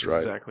anymore. that's right.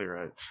 Exactly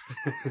right.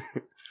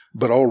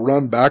 But I'll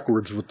run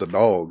backwards with the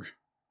dog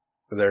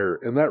there,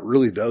 and that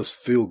really does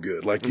feel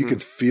good. Like you can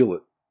feel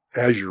it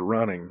as you're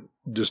running.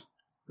 Just,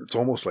 it's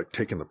almost like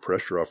taking the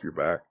pressure off your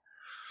back.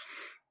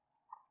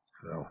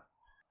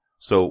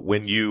 So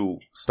when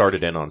you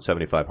started in on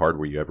 75 hard,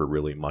 were you ever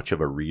really much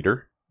of a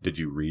reader? Did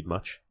you read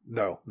much?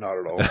 No, not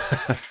at all.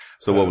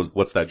 So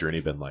what's that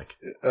journey been like?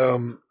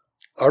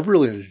 I've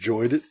really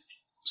enjoyed it,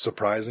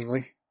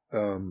 surprisingly.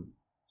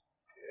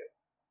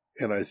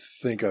 And I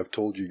think I've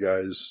told you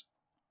guys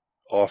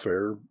off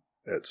air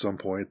at some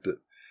point that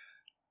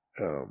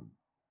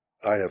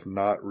I have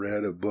not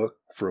read a book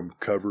from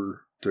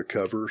cover to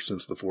cover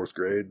since the 4th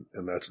grade,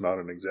 and that's not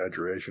an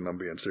exaggeration. I'm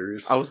being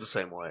serious. I was the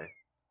same way.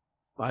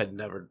 I had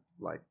never,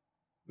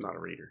 not a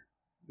reader.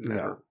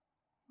 Never.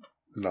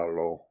 No, not at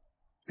all.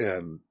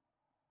 And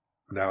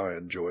now I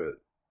enjoy it.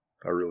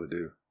 I really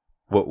do.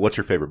 What's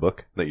your favorite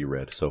book that you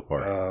read so far?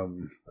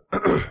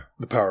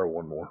 The Power of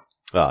One More.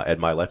 Ed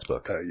Milet's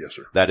book. Yes,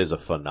 sir. That is a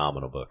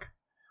phenomenal book.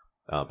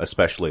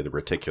 Especially the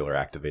reticular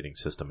activating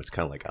system. It's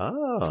kind of like,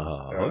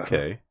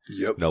 okay.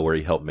 Yep. Know where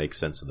he helped make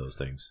sense of those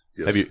things.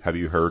 Yes. Have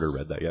you heard or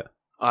read that yet?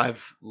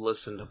 I've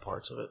listened to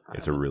parts of it.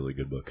 It's a really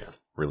good book.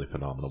 Really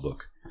phenomenal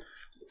book.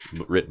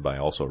 Written by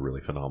also a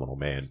really phenomenal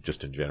man,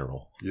 just in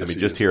general. Yes, I mean,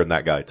 just hearing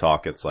that guy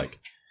talk, it's like,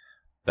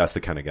 that's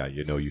the kind of guy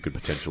you could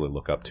potentially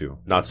look up to.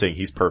 Not saying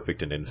he's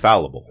perfect and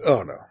infallible.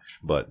 Oh, no.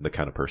 But the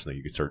kind of person that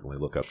you could certainly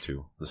look up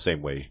to. The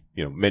same way,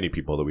 many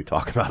people that we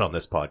talk about on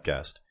this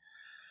podcast.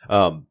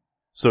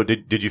 So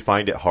did you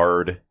find it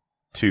hard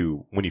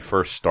when you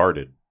first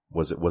started?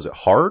 Was it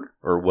hard,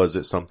 or was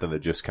it something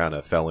that just kind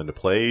of fell into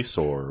place,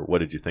 or what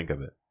did you think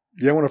of it?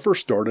 Yeah, when I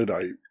first started,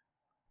 I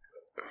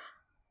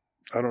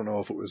don't know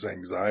if it was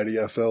anxiety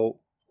I felt,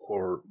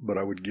 but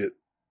I would get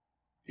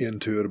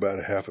into it about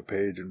a half a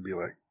page and be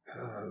like,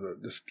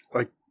 just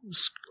like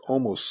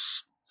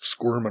almost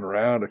squirming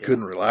around. I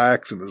couldn't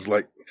relax, and it was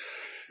like,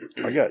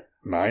 I got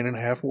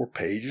 9.5 more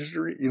pages to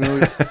read,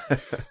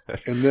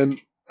 and then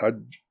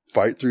I'd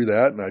fight through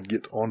that and I'd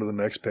get onto the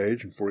next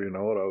page, and before you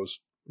know it, I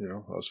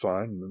was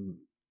fine. And then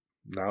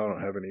now I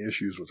don't have any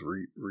issues with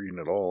reading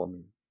at all. I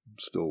mean, I'm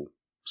still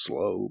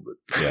slow, but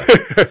yeah.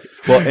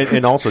 Well,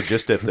 and also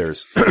just if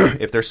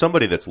there's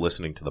somebody that's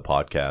listening to the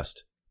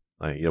podcast,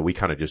 we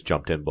kind of just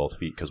jumped in both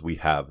feet because we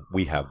have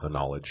the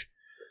knowledge.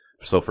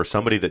 So for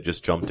somebody that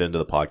just jumped into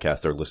the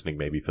podcast, they're listening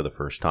maybe for the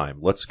first time,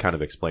 let's kind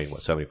of explain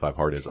what 75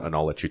 Hard is, and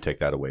I'll let you take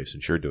that away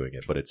since you're doing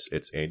it. But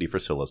it's Andy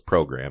Frasilla's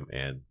program,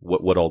 and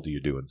what all do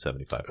you do in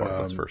 75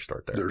 Hard? Let's first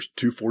start there. There's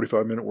 2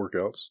 45-minute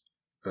workouts,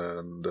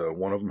 and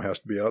one of them has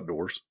to be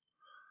outdoors.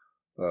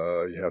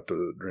 You have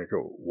to drink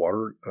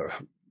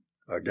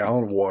a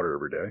gallon of water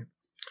every day.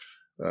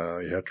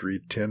 You have to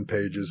read 10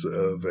 pages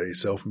of a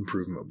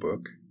self-improvement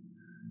book.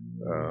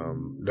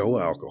 No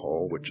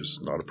alcohol, which is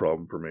not a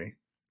problem for me.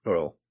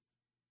 Well,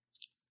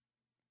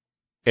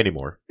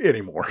 Anymore.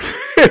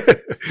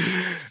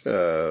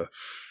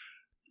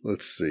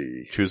 Let's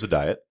see. Choose a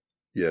diet.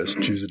 Yes,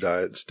 choose a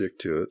diet and stick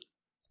to it.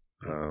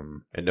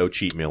 And no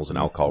cheat meals and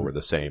alcohol were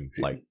the same,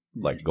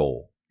 like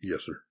goal.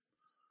 Yes, sir.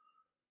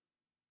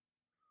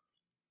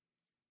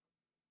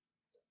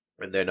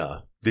 And then,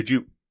 did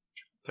you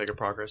take a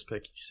progress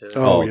pic? You said.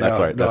 Oh, yeah. That's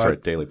right. No, that's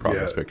right. Daily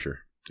progress yeah.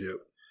 picture. Yep.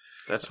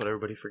 That's what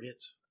everybody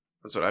forgets.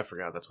 That's what I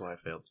forgot. That's why I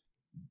failed.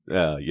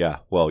 Yeah.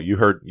 Well, you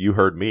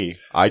heard me.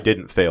 I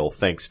didn't fail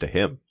thanks to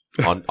him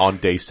on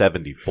day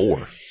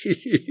 74.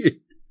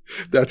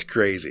 That's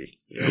crazy.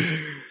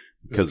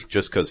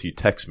 Because he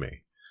texts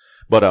me.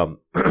 But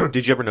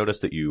did you ever notice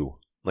that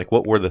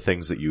what were the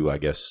things that you, I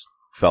guess,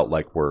 felt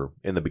like were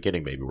in the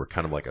beginning maybe were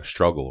kind of like a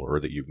struggle, or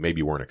that you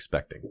maybe weren't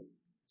expecting?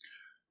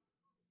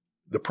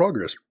 The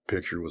progress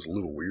picture was a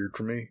little weird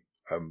for me.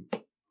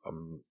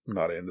 I'm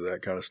not into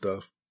that kind of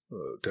stuff,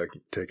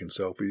 taking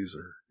selfies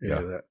or any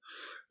of that.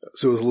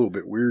 So it was a little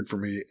bit weird for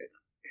me.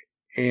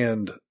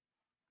 And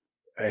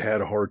I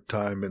had a hard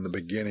time in the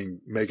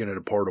beginning making it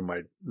a part of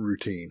my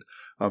routine.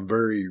 I'm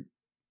very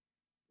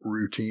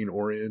routine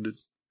oriented,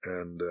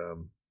 and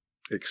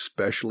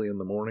especially in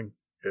the morning,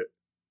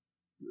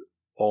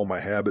 all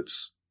my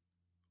habits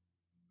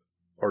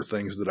are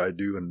things that I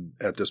do and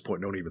at this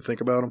point don't even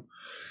think about them.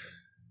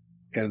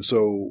 And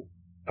so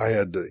I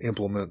had to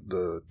implement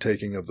the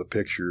taking of the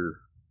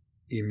picture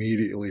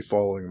immediately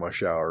following my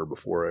shower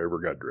before I ever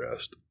got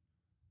dressed.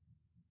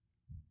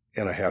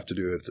 And I have to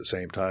do it at the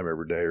same time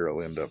every day or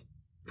I'll end up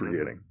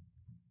forgetting.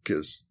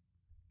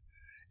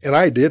 And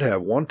I did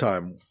have one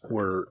time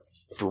where,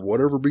 for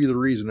whatever be the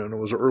reason, and it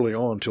was early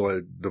on until I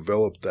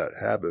developed that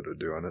habit of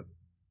doing it,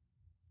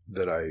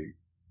 that I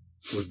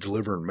was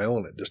delivering mail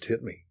and it just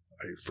hit me.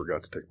 I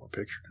forgot to take my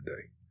picture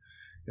today.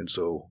 And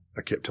so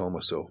I kept telling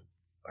myself,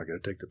 I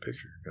got to take the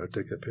picture. Got to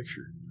take that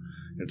picture.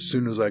 And as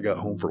soon as I got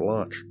home for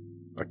lunch,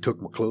 I took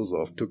my clothes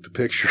off, took the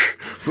picture,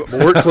 put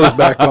my work clothes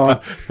back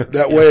on.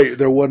 That way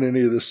there wasn't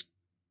any of this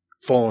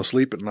falling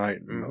asleep at night.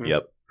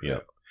 Yep.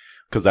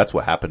 Because that's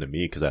what happened to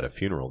me, because I had a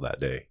funeral that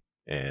day.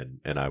 And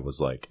I was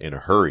like in a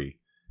hurry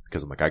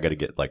because I'm like, I got to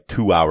get like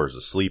 2 hours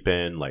of sleep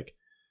in, like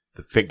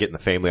getting the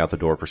family out the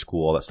door for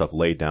school, all that stuff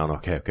laid down.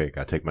 Okay,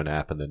 got to take my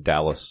nap. And then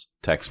Dallas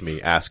texts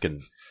me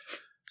asking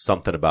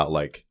something about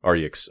like,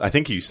 I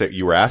think you said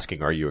you were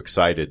asking, are you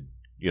excited?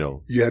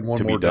 You had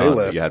one more day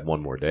left. You had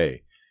one more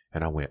day.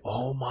 And I went,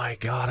 oh my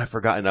God, I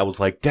forgot. And I was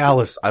like,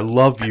 Dallas, I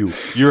love you.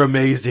 You're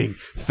amazing.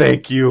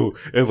 Thank you.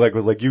 And like,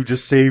 was like, you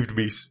just saved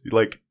me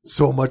like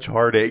so much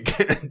heartache.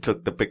 And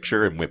took the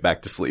picture and went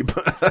back to sleep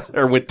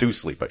or went to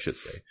sleep, I should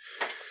say.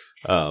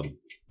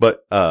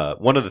 But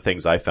one of the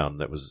things I found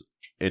that was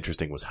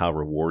interesting was how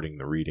rewarding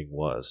the reading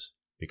was,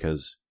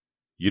 because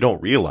you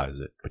don't realize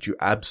it, but you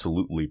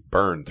absolutely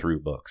burn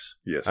through books.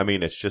 Yes. I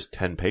mean, it's just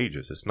 10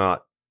 pages. It's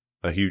not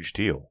a huge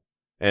deal.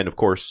 And of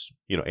course,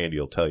 Andy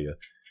will tell you,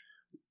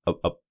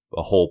 a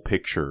whole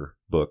picture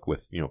book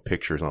with,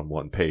 pictures on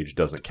one page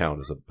doesn't count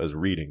as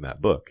reading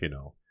that book,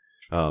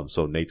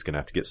 So Nate's going to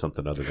have to get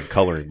something other than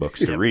coloring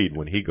books to read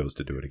when he goes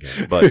to do it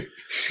again. But,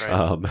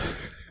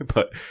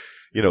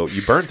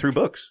 you burn through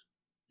books.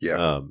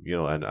 Yeah.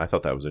 And I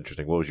thought that was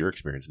interesting. What was your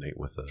experience, Nate,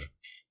 with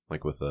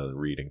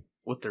reading?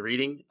 With the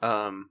reading,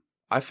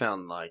 I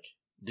found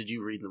did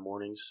you read in the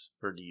mornings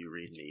or do you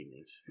read in the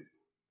evenings?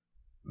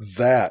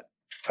 That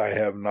I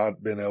have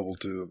not been able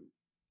to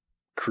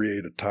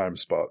create a time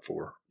spot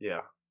for.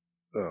 Yeah.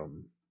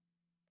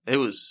 It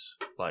was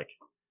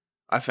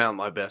I found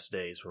my best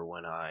days were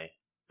when I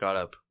got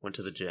up, went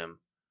to the gym,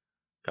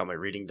 got my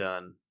reading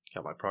done,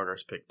 got my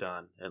progress pick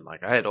done, and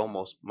I had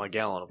my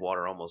gallon of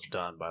water almost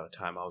done by the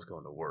time I was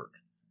going to work.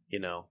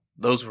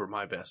 Those were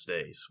my best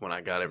days when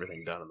I got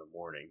everything done in the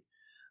morning.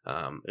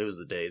 It was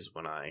the days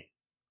when I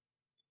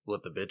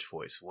let the bitch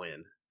voice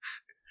win.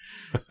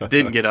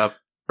 Didn't get up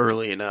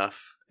early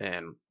enough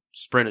and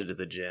sprinted to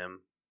the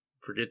gym.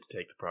 Forget to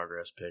take the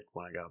progress pick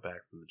when I got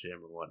back from the gym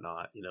or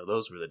whatnot.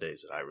 Those were the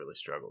days that I really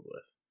struggled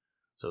with.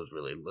 So it was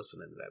really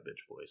listening to that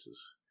bitch voice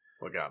is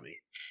what got me.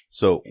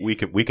 So we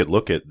could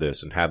look at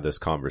this and have this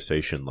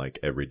conversation like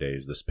every day.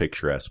 Is this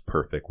picturesque,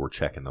 perfect? We're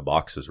checking the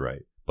boxes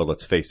right. But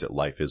let's face it,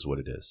 life is what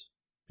it is.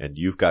 And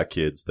you've got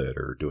kids that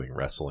are doing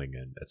wrestling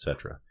and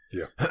etc.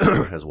 Yeah.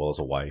 As well as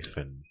a wife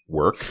and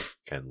work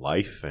and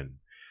life and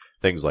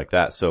things like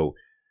that. So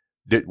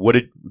did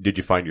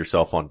you find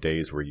yourself on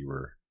days where you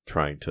were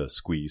trying to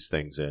squeeze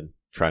things in,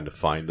 trying to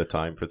find the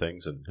time for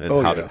things, and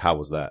how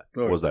was that?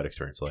 What was that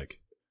experience like?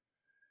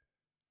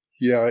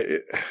 Yeah,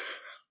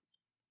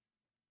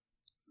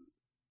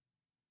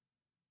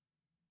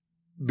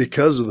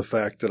 because of the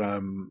fact that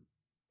I'm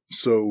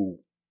so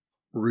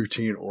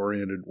routine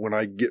oriented,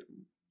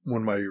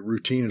 when my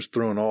routine is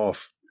thrown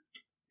off,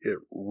 it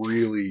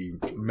really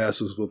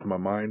messes with my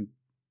mind.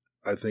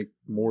 I think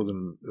more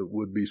than it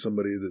would be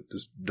somebody that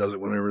just does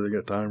it whenever they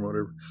get time or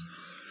whatever.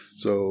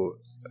 So,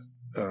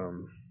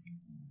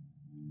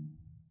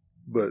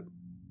 but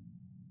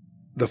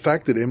the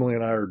fact that Emily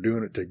and I are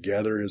doing it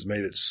together has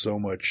made it so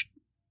much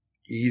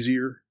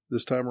easier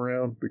this time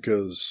around,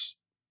 because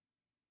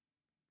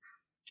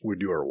we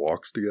do our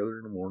walks together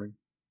in the morning.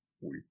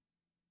 We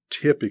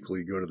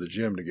typically go to the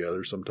gym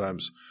together.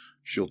 Sometimes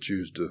she'll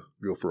choose to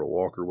go for a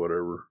walk or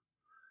whatever.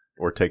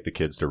 Or take the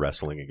kids to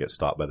wrestling and get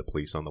stopped by the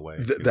police on the way.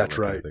 That's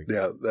right.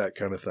 Yeah, that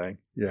kind of thing.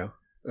 Yeah.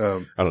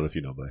 I don't know if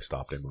you know, but I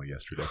stopped Emily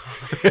yesterday.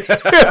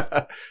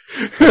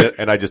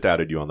 And I just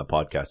added you on the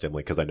podcast,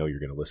 Emily, because I know you're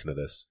going to listen to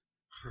this.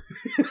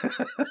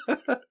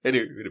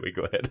 Anyway,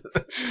 go ahead.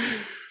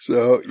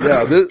 So,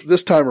 yeah,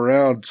 this time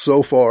around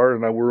so far,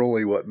 and we're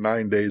only,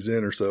 9 days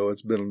in or so,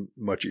 it's been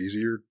much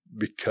easier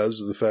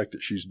because of the fact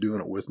that she's doing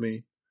it with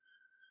me.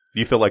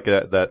 Do you feel like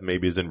that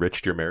maybe has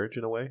enriched your marriage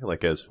in a way,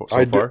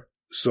 so far?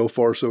 So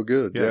far, so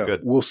good. Yeah.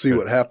 Good. We'll see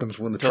what happens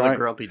when the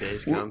grumpy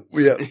days come.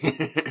 Yeah.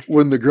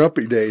 When the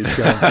grumpy days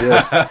come,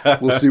 yes,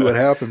 we'll see what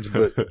happens.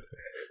 But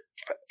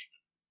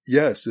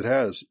yes, it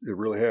has. It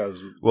really has.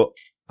 Well,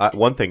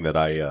 one thing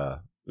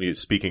that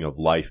speaking of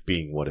life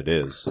being what it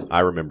is,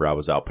 I remember I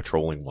was out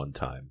patrolling one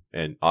time,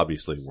 and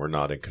obviously we're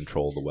not in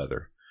control of the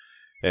weather.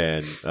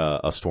 And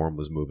a storm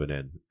was moving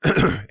in,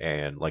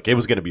 and like it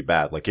was going to be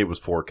bad. Like it was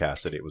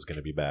forecasted it was going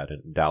to be bad.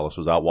 And Dallas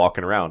was out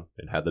walking around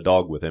and had the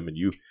dog with him. And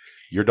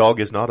your dog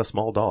is not a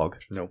small dog.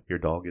 No, your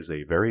dog is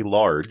a very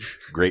large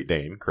Great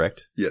Dane,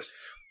 correct? Yes.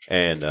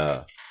 And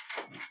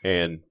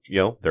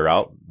they're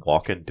out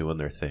walking, doing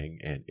their thing,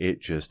 and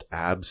it just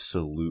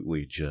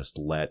absolutely just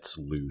lets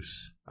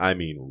loose. I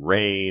mean,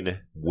 rain,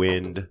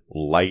 wind,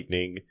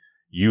 lightning,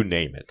 you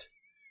name it,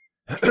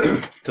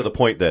 to the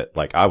point that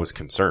like I was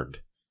concerned.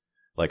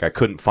 Like I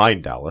couldn't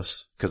find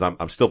Dallas because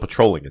I'm still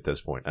patrolling at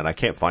this point and I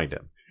can't find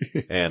him.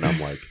 And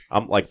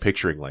I'm like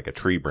picturing like a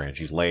tree branch.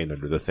 He's laying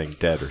under the thing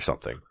dead or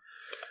something.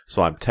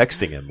 So I'm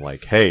texting him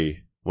like,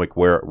 hey, like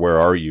where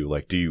are you?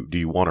 Like, do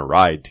you want to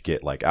ride to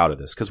get like out of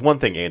this? Cause one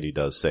thing Andy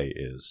does say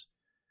is,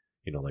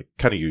 like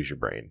kind of use your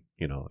brain.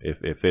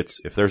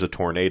 If there's a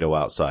tornado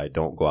outside,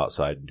 don't go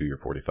outside and do your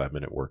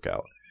 45-minute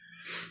workout.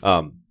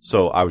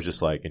 So I was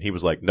just like, and he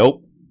was like,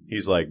 nope.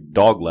 He's like,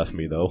 dog left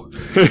me though.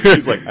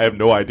 He's like, I have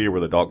no idea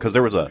where the dog, cause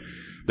there was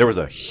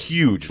a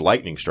huge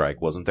lightning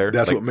strike, wasn't there?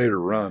 That's like, what made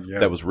her run. Yeah.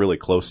 That was really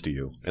close to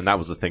you. And that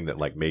was the thing that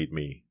like made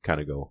me kind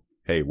of go,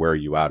 hey, where are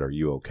you at? Are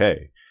you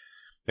okay?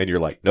 And you're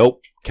like,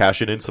 nope,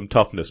 cashing in some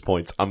toughness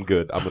points. I'm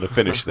good. I'm going to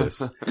finish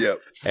this.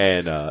 Yep.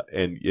 And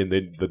then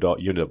the dog,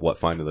 you ended up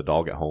finding the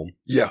dog at home?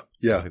 Yeah.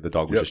 Yeah. The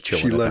dog was just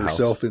chilling. She at let the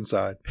herself house.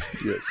 inside.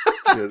 Yes.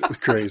 Yeah, it was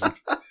crazy.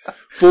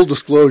 Full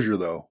disclosure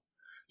though.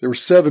 There were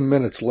 7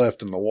 minutes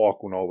left in the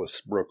walk when all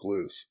this broke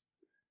loose.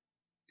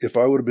 If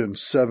I would have been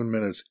 7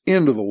 minutes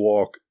into the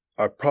walk,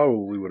 I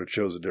probably would have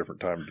chose a different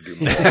time to do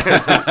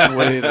more.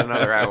 Waited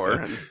another hour.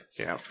 And,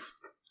 yeah.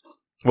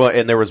 Well,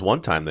 and there was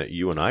one time that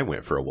you and I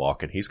went for a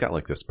walk, and he's got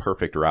like this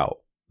perfect route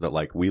that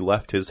like we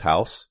left his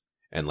house,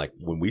 and like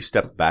when we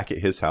stepped back at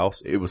his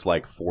house, it was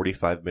like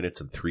 45 minutes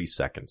and 3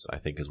 seconds, I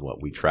think is what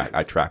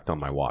I tracked on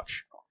my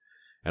watch.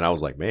 And I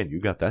was like, man,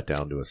 you got that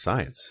down to a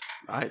science.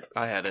 I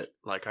had it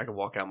like I could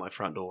walk out my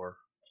front door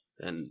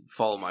and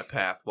follow my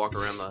path, walk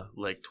around the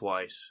lake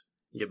twice,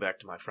 and get back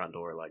to my front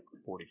door in like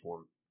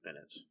 44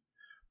 minutes.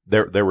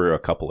 There were a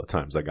couple of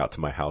times I got to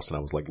my house and I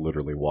was like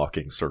literally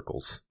walking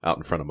circles out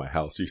in front of my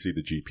house. You see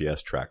the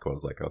GPS track. I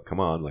was like, oh,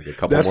 come on, like a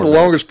couple That's more the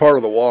minutes. longest part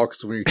of the walk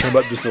is when you come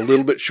up just a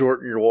little bit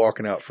short and you're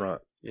walking out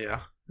front.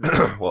 Yeah.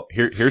 Well,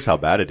 here's how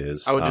bad it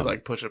is. I would do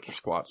like push-ups or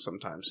squats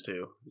sometimes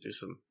too. Do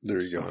some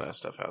of that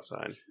stuff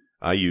outside.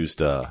 I used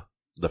the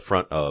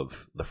front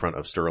of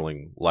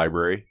Sterling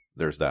Library.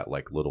 There's that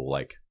like little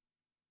like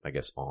I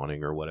guess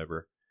awning or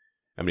whatever.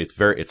 I mean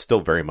it's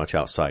still very much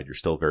outside. You're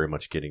still very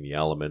much getting the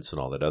elements and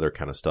all that other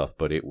kind of stuff,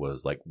 but it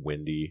was like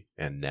windy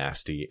and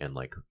nasty and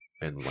like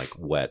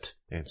wet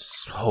and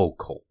so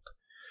cold.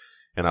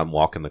 And I'm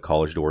walking the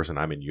college doors and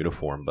I'm in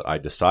uniform, but I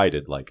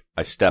decided like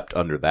I stepped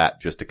under that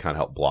just to kind of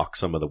help block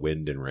some of the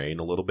wind and rain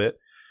a little bit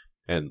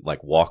and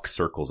like walk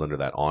circles under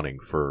that awning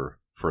for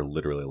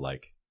literally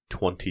like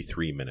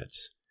 23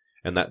 minutes.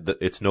 And that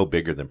it's no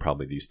bigger than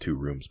probably these two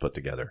rooms put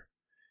together.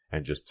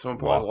 And just someone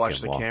probably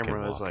watched the camera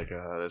and was like,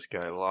 this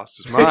guy lost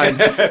his mind.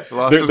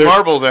 Lost his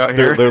marbles out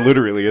here. here. There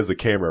literally is a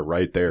camera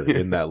right there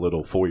in that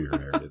little foyer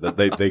area.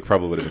 They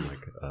probably would have been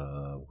like,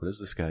 what is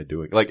this guy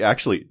doing? Like,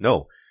 actually,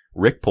 no.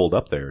 Rick pulled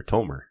up there,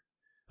 Tomer.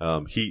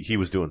 He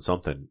was doing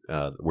something,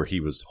 where he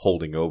was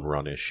holding over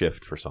on his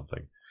shift for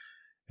something.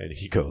 And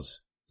he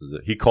calls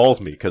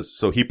me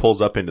so he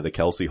pulls up into the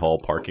Kelsey Hall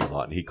parking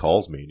lot and he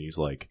calls me and he's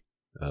like,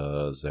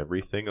 is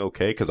everything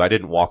okay? Cause I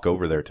didn't walk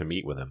over there to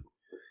meet with him.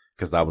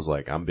 Cause I was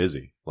like, I'm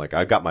busy. Like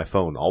I got my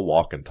phone. I'll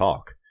walk and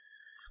talk.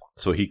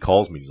 So he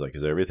calls me. He's like,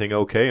 is everything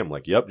okay? I'm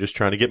like, yep, just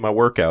trying to get my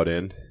workout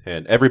in.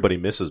 And everybody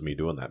misses me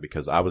doing that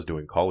because I was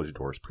doing college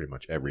doors pretty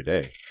much every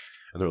day.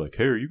 And they're like,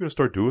 hey, are you going to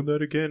start doing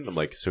that again? I'm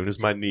like, as soon as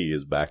my knee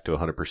is back to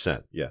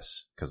 100%,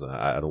 yes. Because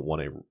I don't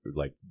want to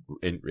like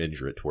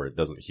injure it to where it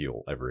doesn't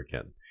heal ever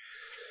again.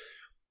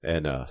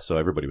 And so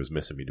everybody was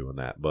missing me doing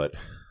that. But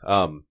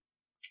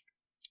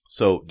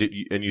so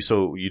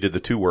you did the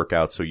two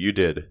workouts. So you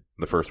did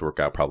the first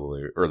workout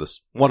probably, or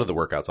one of the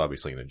workouts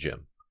obviously in a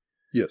gym.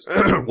 Yes.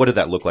 What did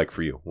that look like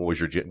for you? What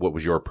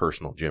was your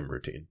personal gym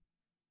routine?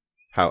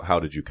 How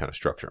did you kind of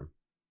structure them?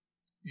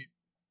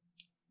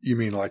 You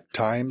mean like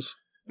times?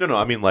 No,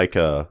 I mean like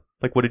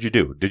what did you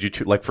do? Did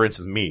you like, for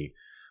instance, me,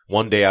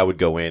 one day I would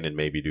go in and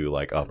maybe do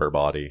like upper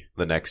body.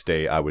 The next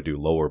day I would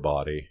do lower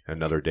body.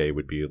 Another day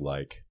would be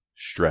like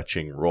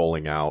stretching,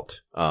 rolling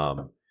out,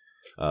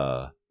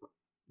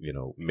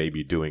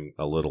 maybe doing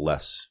a little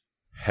less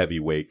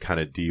heavyweight kind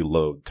of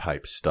deload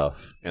type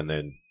stuff. And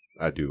then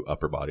I do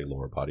upper body,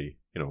 lower body,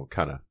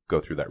 kind of go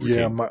through that routine.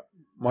 Yeah,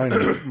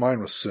 mine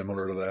was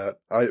similar to that.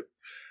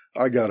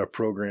 I got a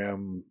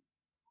program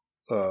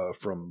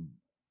from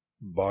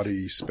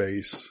Body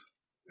Space,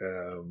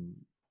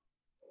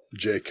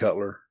 Jay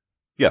Cutler.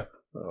 Yeah.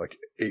 Like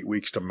 8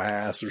 weeks to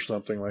mass or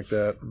something like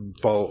that, and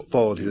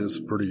followed his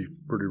pretty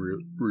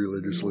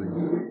religiously.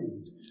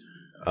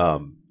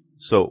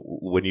 So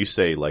when you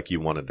say like you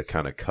wanted to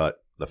kind of cut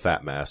the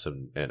fat mass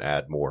and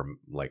add more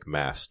like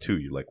mass to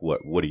you? Like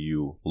what are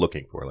you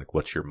looking for? Like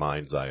what's your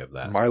mind's eye of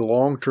that? My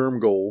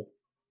long-term goal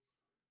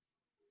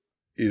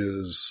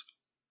is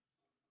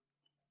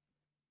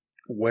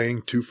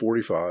weighing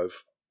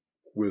 245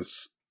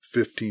 with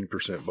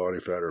 15% body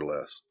fat or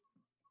less.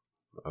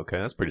 Okay,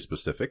 that's pretty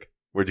specific.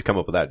 Where'd you come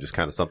up with that? Just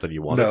kind of something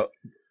you wanted?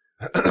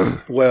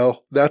 No.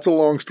 Well, that's a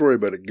long story,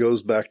 but it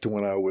goes back to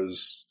when I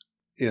was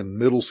in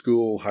middle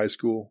school, high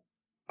school.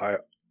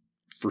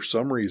 For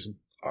some reason,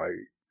 I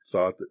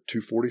thought that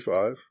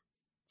 245,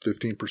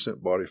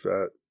 15% body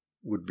fat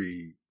would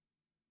be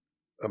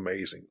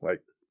amazing.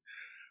 Like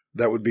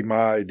that would be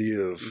my idea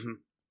of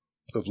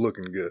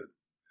looking good.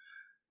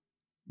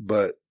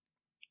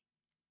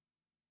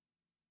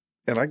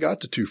 And I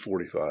got to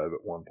 245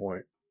 at one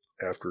point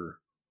after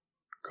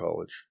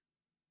college,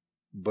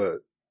 but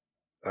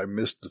I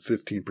missed the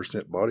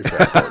 15% body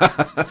fat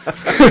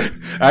part.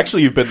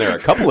 Actually, you've been there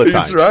a couple of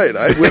times. That's right.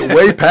 I went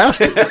way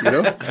past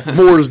it,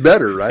 More is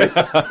better, right?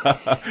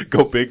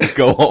 Go big,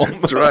 go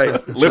home. That's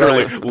right.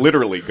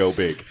 Literally go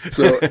big.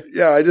 So,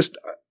 yeah,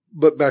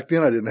 but back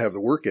then I didn't have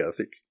the work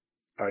ethic.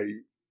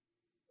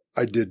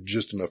 I did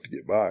just enough to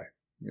get by,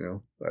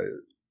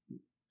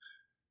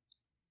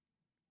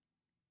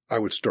 I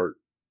would start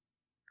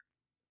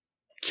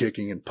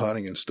kicking and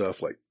punting and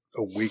stuff like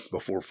a week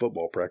before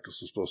football practice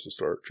was supposed to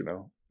start,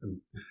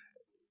 and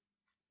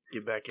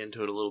get back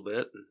into it a little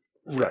bit.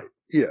 Right.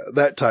 Yeah.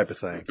 That type of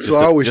thing. Just so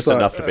I always thought,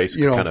 enough to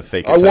basically kind of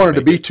fake it. I wanted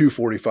to be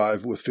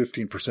 245 with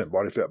 15%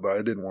 body fat, but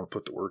I didn't want to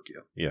put the work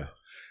in. Yeah.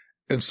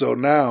 And so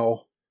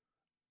now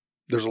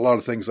there's a lot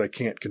of things I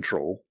can't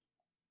control.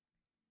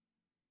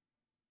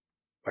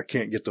 I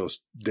can't get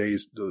those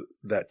days,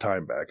 that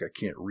time back. I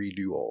can't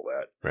redo all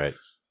that. Right.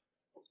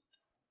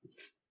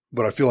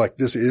 But I feel like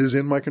this is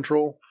in my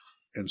control.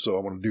 And so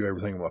I want to do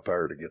everything in my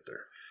power to get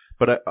there.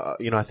 But,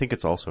 I think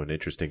it's also an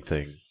interesting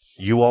thing.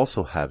 You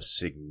also have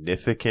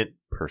significant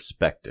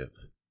perspective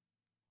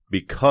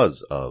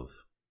because of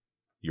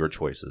your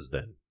choices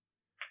then.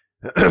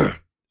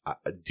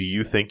 Do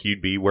you think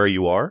you'd be where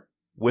you are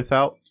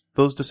without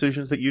those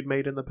decisions that you'd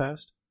made in the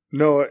past?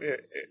 No,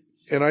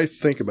 and I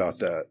think about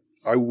that.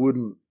 I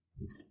wouldn't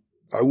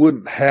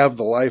have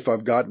the life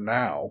I've got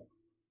now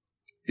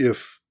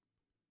if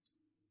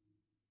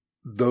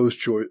those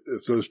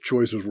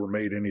choices were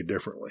made any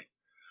differently.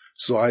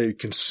 So I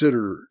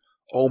consider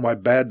all my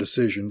bad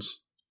decisions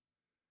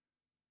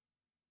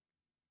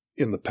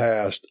in the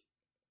past.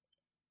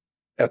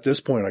 At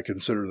this point, I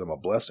consider them a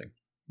blessing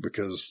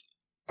because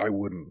I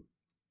wouldn't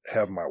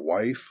have my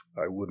wife.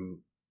 I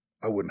wouldn't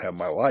have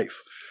my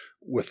life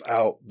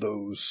without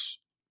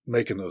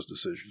making those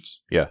decisions.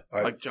 Yeah.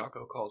 Like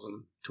Jocko calls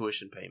them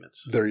tuition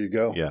payments. There you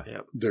go. Yeah.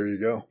 Yep. There you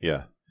go.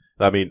 Yeah.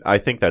 I mean, I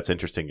think that's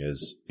interesting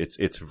is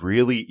it's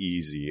really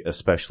easy,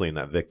 especially in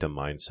that victim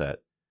mindset,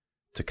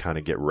 to kind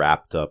of get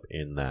wrapped up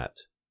in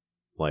that.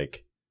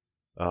 Like,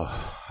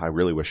 oh, I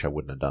really wish I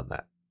wouldn't have done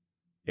that.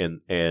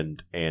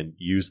 And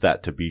use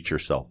that to beat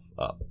yourself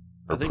up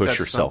or push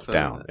yourself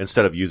down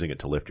instead of using it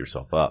to lift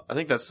yourself up. I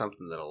think that's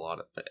something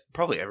that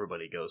probably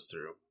everybody goes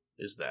through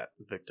is that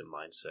victim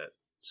mindset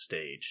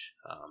stage.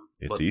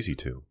 It's easy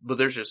to. But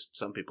there's just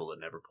some people that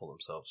never pull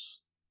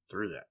themselves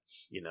through that,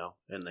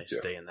 and they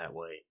stay in that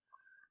way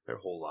their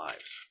whole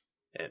lives,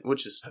 and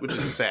which is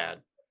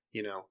sad,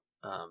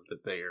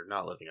 that they are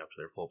not living up to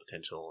their full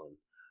potential and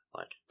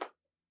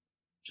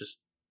just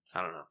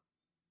I don't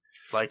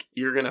know,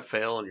 you're gonna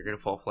fail and you're gonna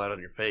fall flat on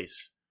your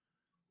face,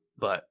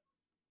 but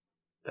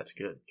that's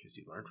good because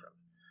you learn from it.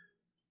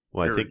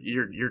 Well, I think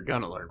you're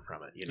gonna learn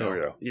from it. Oh,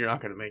 yeah. You're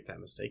not gonna make that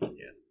mistake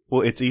again.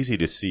 Well, it's easy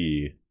to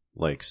see.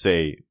 Like,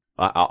 say,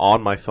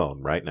 on my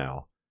phone right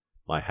now,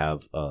 I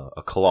have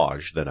a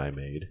collage that I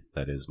made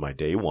that is my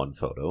day 1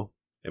 photo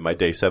and my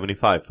day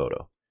 75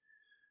 photo.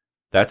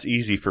 That's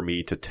easy for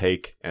me to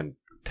take and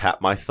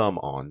tap my thumb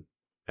on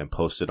and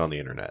post it on the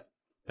internet.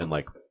 And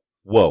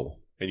whoa.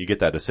 And you get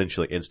that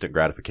essentially instant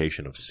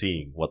gratification of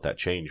seeing what that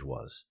change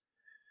was.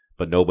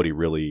 But nobody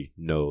really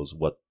knows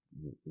what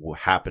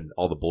happened,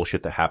 all the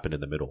bullshit that happened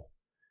in the middle.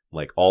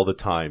 Like all the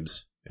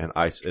times, and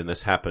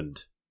this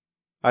happened,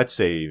 I'd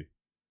say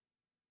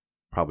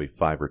probably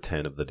 5 or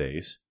 10 of the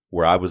days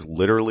where I was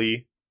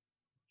literally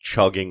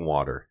chugging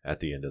water at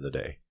the end of the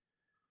day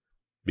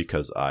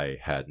because I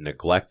had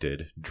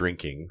neglected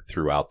drinking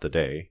throughout the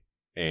day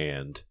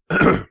and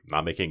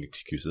not making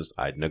excuses.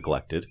 I'd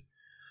neglected.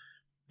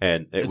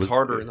 And it was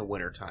harder in the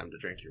wintertime to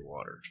drink your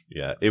water.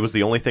 Yeah. It was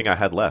the only thing I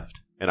had left.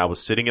 And I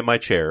was sitting in my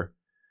chair,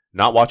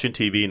 not watching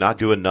TV, not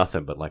doing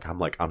nothing, but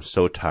I'm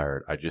so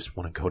tired. I just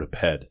want to go to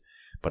bed,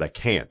 but I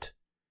can't.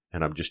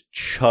 And I'm just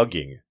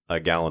chugging a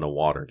gallon of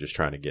water, just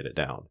trying to get it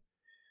down.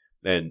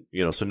 And,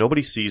 so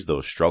nobody sees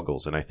those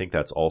struggles. And I think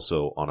that's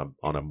also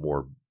on a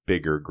more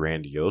bigger,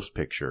 grandiose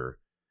picture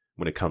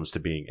when it comes to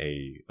being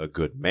a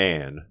good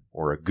man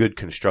or a good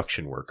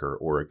construction worker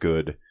or a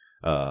good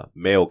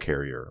mail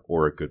carrier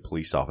or a good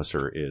police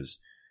officer is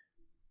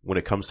when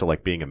it comes to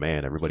being a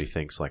man, everybody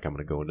thinks I'm going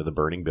to go into the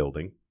burning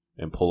building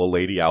and pull a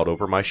lady out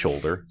over my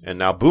shoulder, and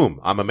now boom,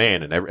 I'm a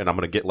man, and I'm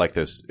going to get like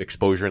this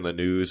exposure in the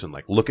news and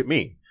like, look at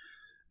me.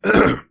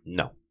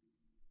 No.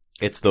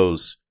 It's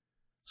those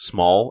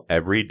small,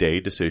 everyday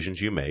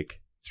decisions you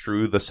make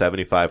through the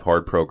 75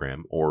 Hard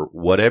program, or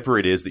whatever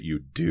it is that you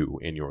do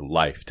in your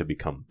life to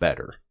become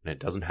better. And it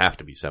doesn't have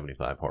to be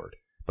 75 Hard,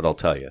 but I'll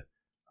tell you,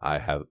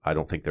 I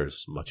don't think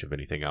there's much of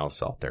anything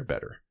else out there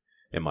better,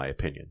 in my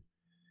opinion.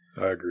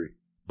 I agree.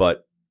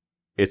 But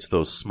it's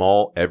those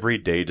small,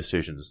 everyday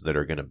decisions that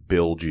are going to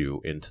build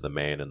you into the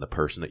man and the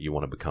person that you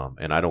want to become.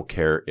 And I don't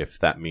care if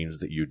that means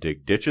that you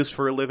dig ditches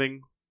for a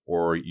living,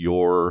 or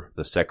you're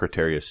the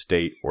Secretary of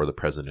State or the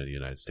President of the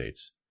United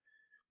States.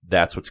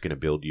 That's what's going to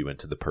build you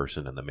into the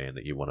person and the man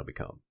that you want to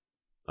become.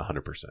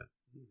 100%.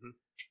 Mm-hmm.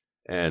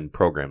 And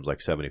programs like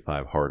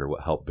 75 Hard are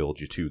what help build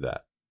you to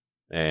that.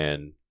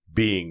 And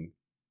being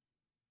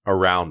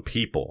around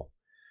people,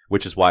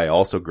 which is why I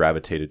also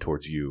gravitated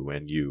towards you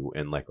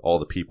and like all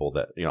the people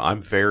that, you know,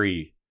 I'm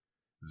very,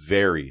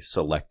 very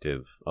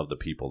selective of the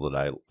people that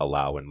I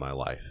allow in my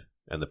life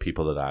and the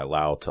people that I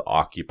allow to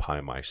occupy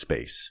my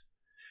space.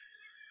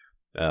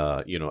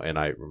 You know, and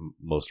I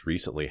most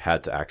recently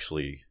had to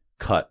actually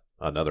cut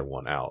another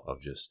one out of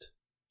just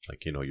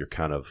like, you know, you're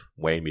kind of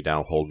weighing me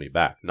down, holding me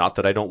back. Not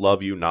that I don't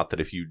love you, not that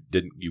if you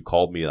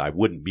called me, I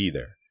wouldn't be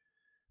there.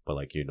 But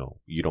like, you know,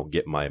 you don't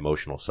get my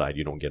emotional side.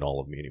 You don't get all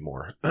of me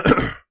anymore.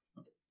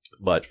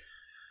 But,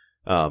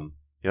 you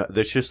know,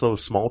 there's just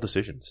those small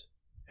decisions.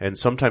 And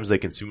sometimes they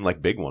can seem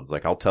like big ones.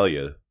 Like I'll tell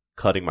you,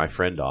 cutting my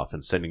friend off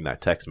and sending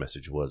that text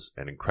message was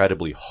an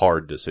incredibly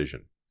hard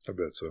decision. I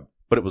bet so.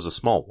 But it was a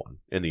small one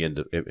in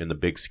the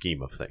big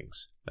scheme of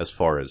things. As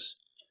far as,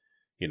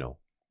 you know,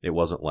 it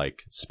wasn't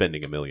like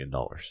spending $1 million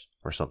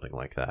or something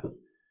like that.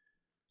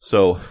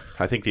 So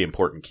I think the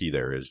important key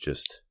there is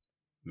just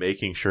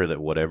making sure that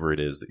whatever it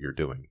is that you're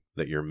doing,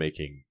 that you're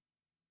making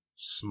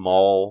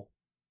small,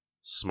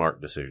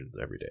 smart decisions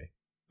every day.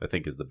 I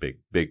think is the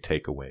big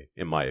takeaway,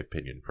 in my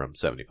opinion, from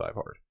 75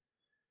 Hard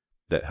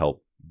that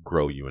help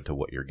grow you into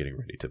what you're getting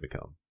ready to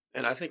become.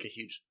 And I think a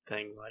huge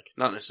thing, like,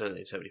 not necessarily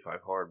in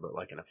 75 Hard, but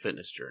like in a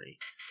fitness journey,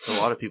 a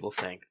lot of people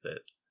think that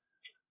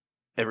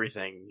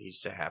everything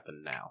needs to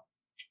happen now,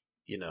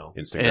 you know.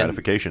 Instant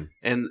gratification.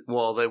 And,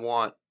 well, they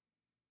want,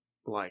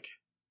 like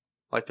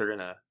they're going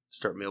to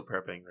start meal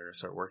prepping, they're going to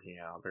start working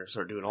out, they're going to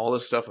start doing all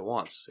this stuff at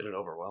once, and it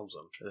overwhelms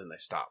them, and then they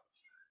stop,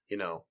 you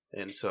know.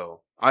 And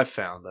so I've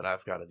found that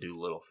I've got to do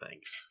little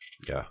things.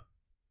 Yeah.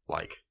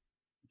 Like,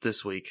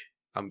 this week,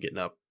 I'm getting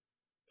up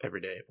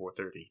every day at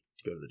 4:30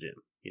 to go to the gym,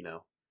 you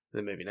know.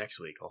 Then maybe next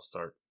week I'll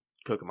start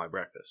cooking my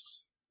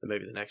breakfast. Then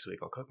maybe the next week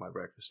I'll cook my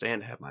breakfast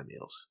and have my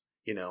meals,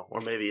 you know. Or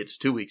maybe it's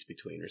 2 weeks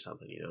between or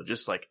something, you know.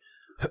 Just like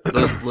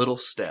those little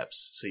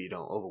steps so you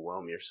don't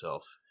overwhelm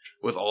yourself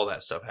with all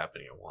that stuff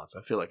happening at once.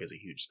 I feel like is a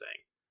huge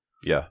thing.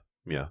 Yeah,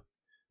 yeah.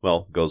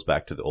 Well, it goes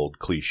back to the old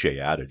cliche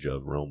adage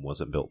of Rome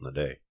wasn't built in a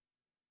day.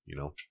 You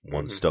know,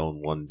 one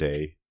stone, one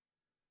day,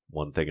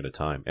 one thing at a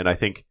time. And I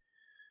think,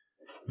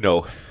 you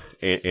know,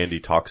 Andy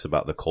talks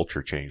about the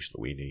culture change that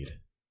we need.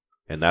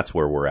 And that's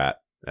where we're at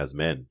as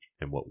men,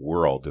 and what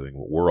we're all doing,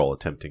 what we're all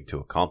attempting to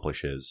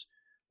accomplish is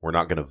we're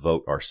not going to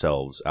vote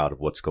ourselves out of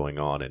what's going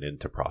on and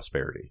into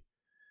prosperity.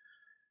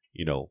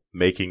 You know,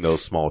 making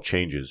those small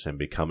changes and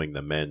becoming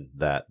the men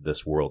that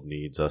this world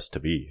needs us to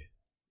be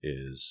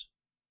is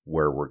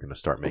where we're going to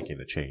start making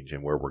the change,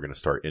 and where we're going to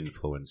start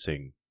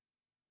influencing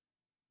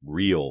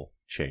real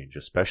change,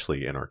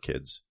 especially in our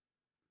kids,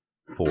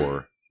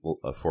 for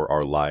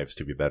our lives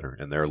to be better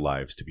and their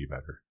lives to be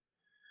better.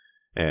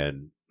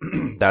 And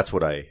that's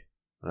what I,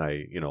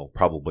 you know,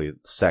 probably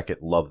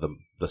love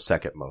the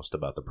second most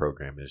about the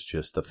program is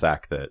just the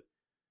fact that,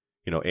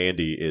 you know,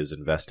 Andy is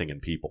investing in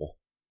people,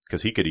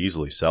 because he could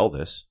easily sell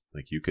this.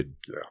 Like you could,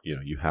 you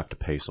know, you have to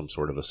pay some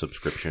sort of a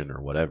subscription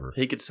or whatever.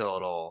 He could sell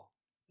it all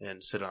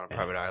and sit on a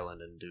private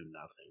island and do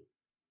nothing.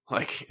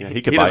 Like yeah,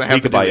 he could buy Epstein.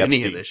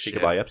 He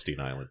could buy Epstein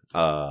Island.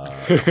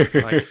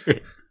 Like, I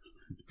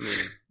mean,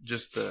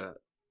 just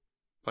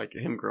like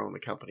him growing the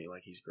company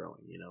like he's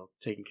growing, you know,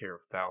 taking care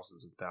of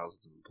thousands and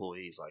thousands of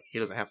employees. Like he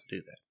doesn't have to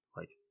do that.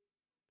 Like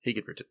he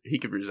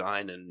could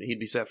resign and he'd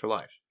be set for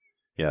life.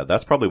 Yeah,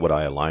 that's probably what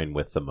I align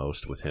with the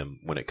most with him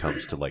when it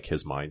comes to like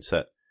his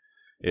mindset.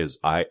 Is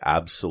I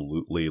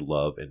absolutely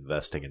love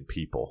investing in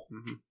people.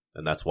 Mm-hmm.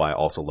 And that's why I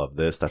also love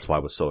this. That's why I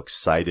was so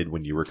excited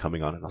when you were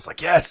coming on. And I was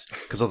like, yes!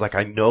 Because I was like,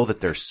 I know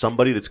that there's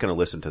somebody that's going to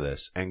listen to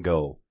this and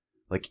go,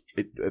 like,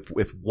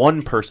 if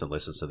one person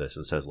listens to this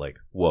and says, like,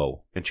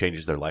 whoa, and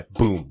changes their life,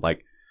 boom.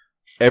 Like,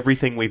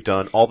 everything we've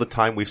done, all the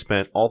time we've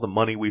spent, all the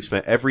money we've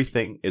spent,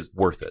 everything is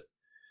worth it.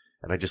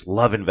 And I just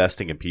love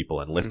investing in people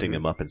and lifting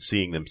them up and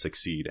seeing them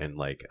succeed. And,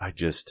 like,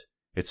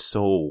 it's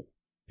so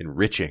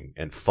enriching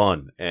and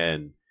fun,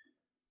 and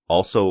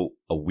also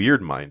a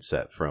weird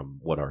mindset from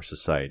what our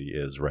society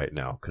is right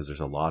now, because there's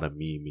a lot of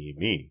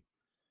me.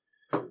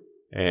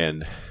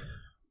 And,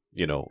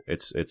 you know,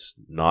 it's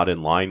not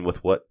in line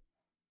with what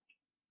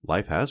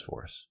life has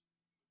for us.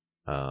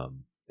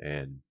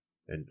 And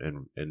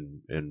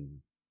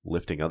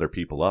lifting other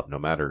people up, no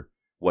matter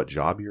what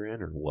job you're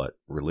in or what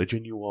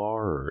religion you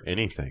are or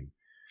anything.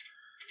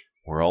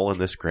 We're all in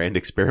this grand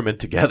experiment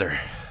together.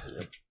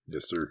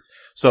 Yes, sir.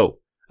 So,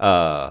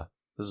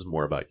 this is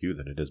more about you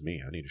than it is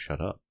me. I need to shut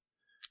up.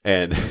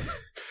 And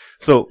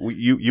so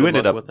you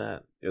ended up with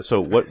that.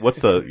 So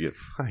what's the?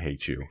 I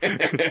hate you.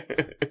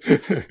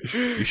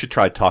 You should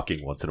try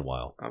talking once in a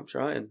while. I'm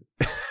trying.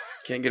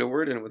 Can't get a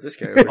word in with this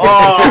guy.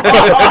 Oh!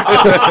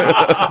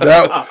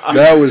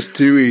 that was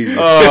too easy.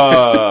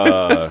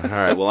 All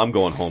right. Well, I'm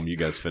going home. You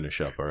guys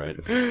finish up. All right.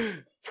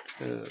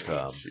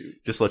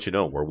 Just to let you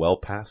know, we're well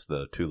past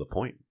the to the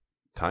point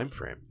time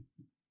frame.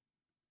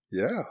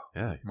 Yeah.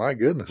 Yeah. My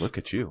goodness. Look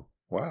at you.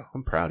 Wow.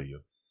 I'm proud of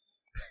you.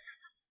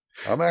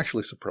 I'm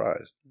actually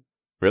surprised.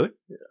 Really?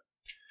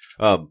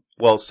 Yeah.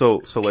 Well,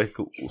 so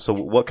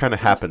what kind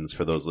of happens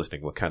for those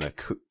listening? What kind of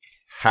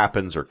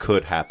happens or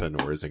could happen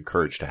or is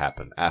encouraged to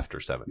happen after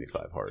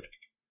 75 hard?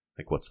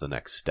 Like, what's the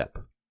next step?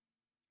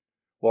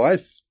 Well, I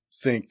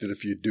think that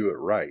if you do it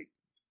right,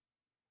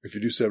 if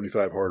you do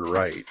 75 hard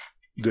right,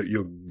 that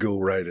you'll go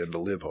right into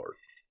live hard.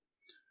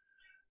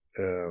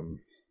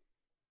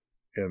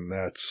 And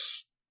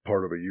that's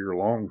part of a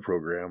year-long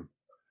program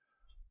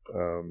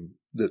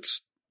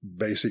that's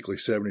basically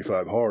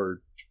 75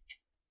 hard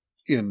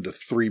into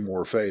 3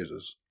 more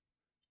phases.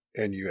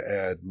 And you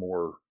add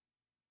more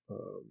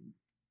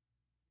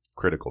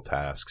critical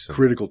tasks.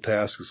 Critical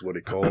tasks is what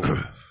he calls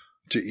them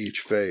to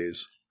each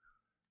phase.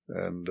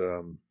 And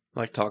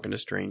like talking to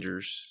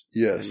strangers.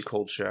 Yes. And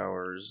cold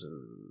showers.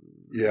 And,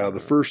 yeah, the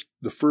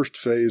first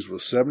phase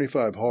was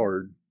 75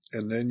 hard,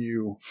 and then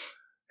you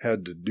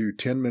had to do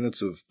 10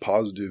 minutes of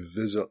positive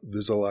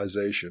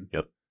visualization.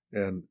 Yep.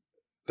 And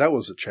that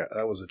was a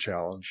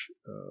challenge.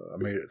 I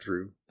made it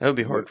through. That would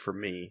be hard for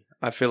me.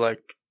 I feel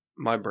like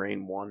my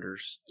brain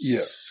wanders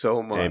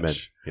so much. Amen.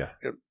 Yeah.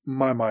 And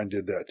my mind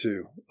did that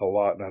too a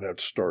lot, and I'd have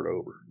to start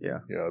over. Yeah.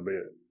 Yeah. I'd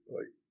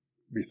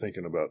be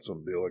thinking about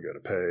some bill I got to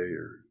pay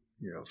or,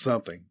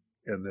 something.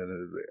 And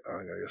then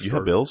I guess you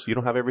have bills? You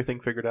don't have everything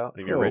figured out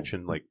and you're rich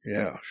and like.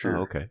 Yeah, sure.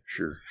 Oh, okay.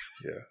 Sure.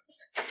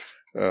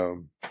 Yeah.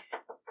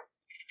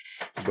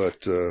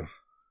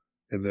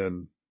 And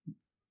then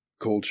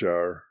cold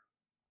shower.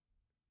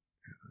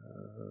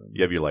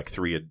 You have your like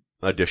 3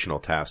 additional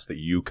tasks that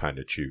you kind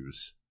of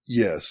choose.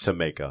 Yes. To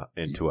make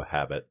into a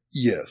habit.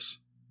 Yes.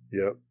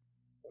 Yep.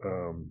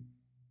 And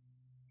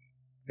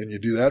you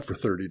do that for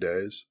 30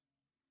 days.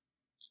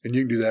 And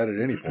you can do that at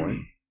any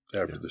point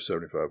after the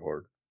 75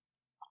 hard.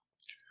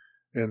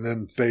 And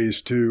then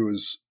phase 2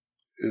 is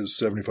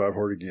 75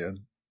 hard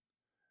again.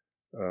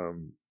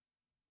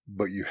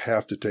 But you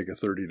have to take a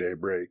 30-day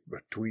break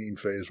between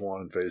phase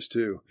 1 and phase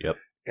 2. Yep.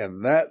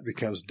 And that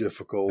becomes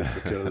difficult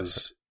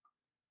because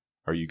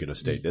are you going to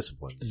stay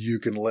disciplined? You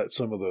can let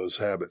some of those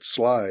habits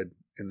slide,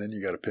 and then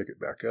you got to pick it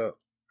back up.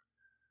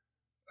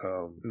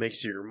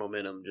 Makes your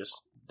momentum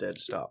just dead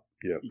stop.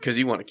 Yeah. Because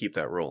you want to keep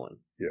that rolling.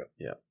 Yeah.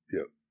 Yeah.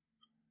 Yeah.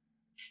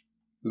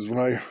 Because when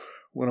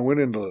I went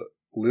into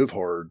Live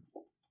Hard,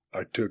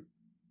 I took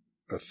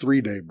a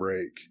 3-day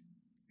break,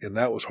 and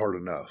that was hard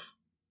enough.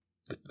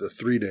 The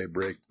 3-day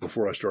break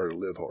before I started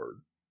Live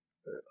Hard.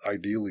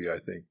 Ideally, I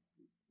think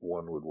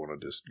one would want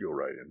to just go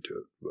right into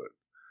it, but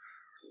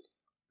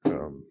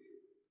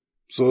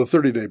so the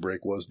 30-day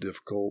break was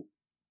difficult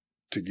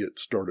to get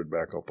started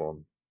back up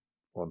on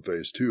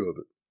phase 2 of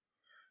it.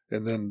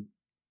 And then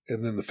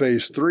the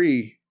phase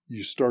 3,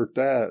 you start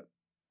that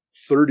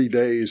 30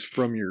 days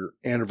from your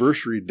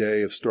anniversary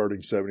day of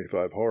starting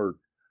 75 hard.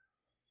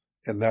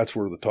 And that's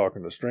where the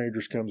talking to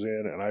strangers comes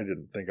in. And I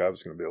didn't think I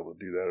was going to be able to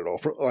do that at all.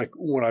 Like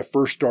when I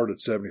first started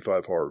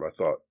 75 hard, I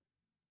thought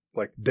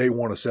like day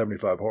 1 of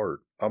 75 hard,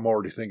 I'm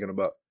already thinking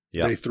about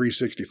day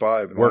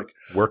 365 and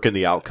work in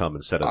the outcome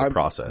instead of the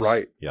process.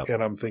 Right. Yep.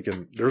 And I'm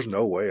thinking there's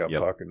no way I'm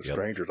talking to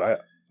strangers.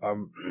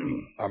 I'm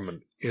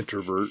an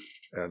introvert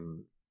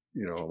and,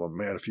 I'm a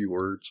man of few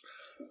words.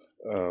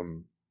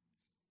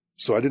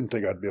 So I didn't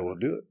think I'd be able to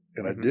do it.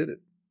 And I did it.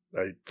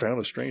 I found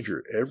a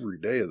stranger every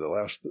day of the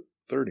last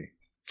 30.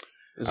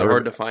 Is it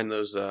hard to find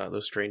those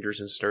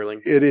strangers in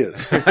Sterling? It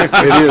is.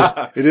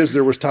 It is.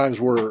 There was times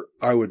where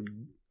I would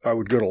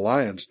go to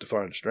Lions to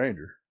find a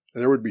stranger.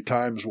 There would be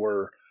times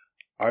where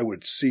I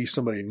would see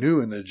somebody new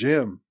in the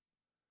gym,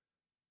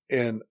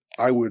 and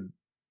I would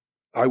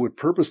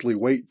purposely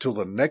wait till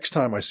the next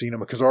time I seen him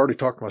because I already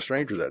talked to my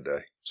stranger that day.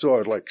 So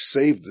I'd like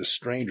save this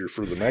stranger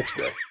for the next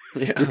day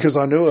because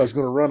I knew I was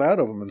going to run out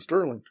of them in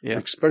Sterling,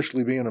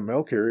 especially being a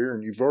mail carrier,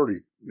 and you've already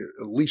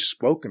at least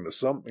spoken to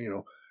some,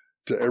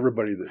 to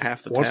everybody that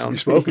half the wants town. to be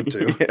spoken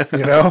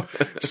to,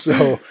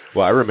 So,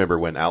 well, I remember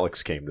when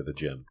Alex came to the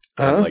gym,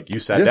 and like you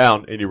sat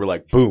down and you were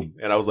like, boom.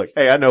 And I was like,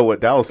 hey, I know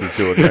what Dallas is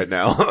doing right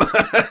now.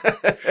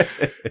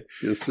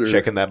 Yes, sir.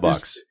 Checking that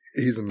box.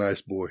 He's a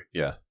nice boy.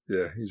 Yeah.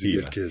 Yeah. He's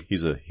a good kid.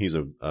 He's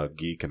a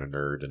geek and a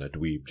nerd and a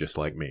dweeb just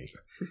like me.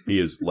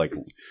 He is like,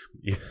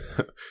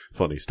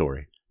 funny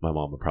story. My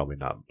mom would probably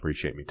not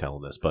appreciate me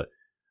telling this, but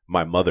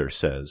my mother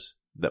says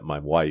that my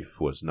wife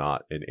was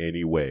not in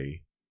any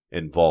way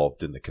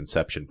involved in the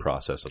conception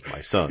process of my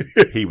son.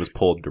 He was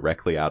pulled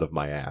directly out of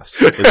my ass.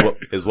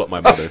 Is what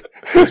my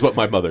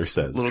mother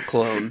says. Little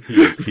clone.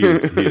 He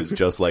is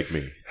just like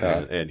me,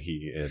 and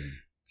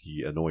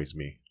he annoys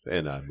me,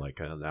 and I'm like,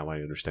 now I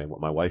understand what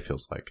my wife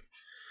feels like.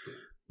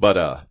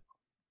 But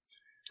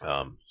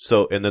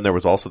so, and then there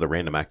was also the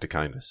random act of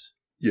kindness.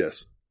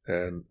 Yes,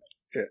 and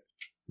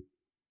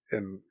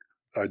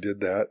I did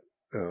that.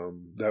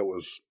 That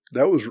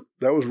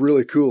was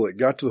really cool. It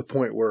got to the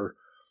point where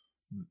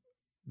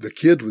the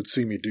kids would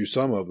see me do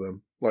some of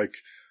them. Like,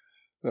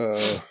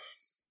 I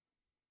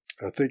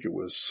think it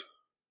would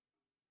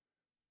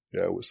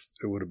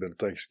have been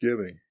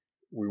Thanksgiving.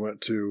 We went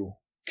to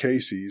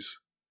Casey's,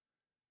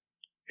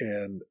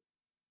 and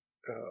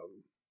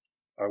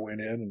I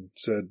went in and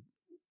said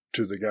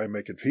to the guy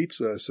making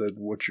pizza, I said,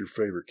 "What's your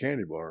favorite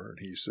candy bar?" And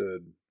he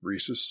said,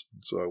 "Reese's."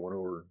 So I went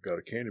over and got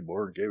a candy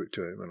bar and gave it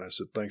to him. And I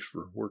said, "Thanks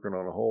for working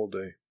on a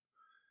holiday.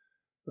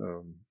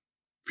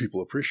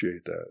 People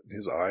appreciate that." And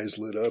his eyes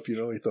lit up. He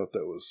thought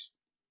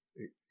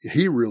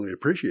he really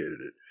appreciated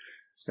it.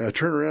 And I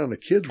turned around and the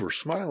kids were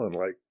smiling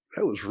like,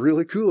 that was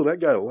really cool. That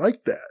guy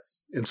liked that.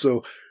 And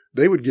so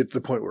they would get to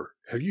the point where,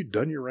 have you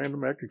done your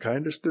random act of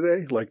kindness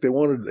today? Like they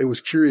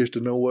was curious to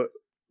know what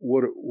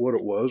it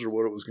was, or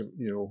what it was,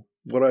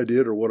 what I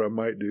did or what I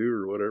might do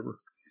or whatever.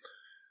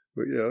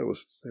 But yeah, it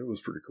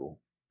was pretty cool.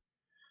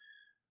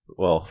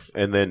 Well,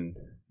 and then,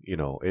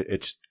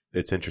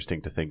 it's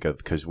interesting to think of,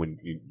 because when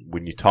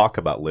you talk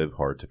about Live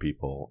Hard to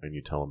people and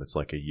you tell them it's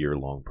like a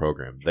year-long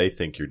program, they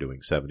think you're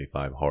doing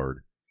 75 hard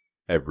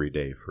every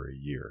day for a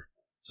year.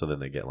 So then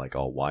they get like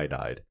all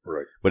wide-eyed.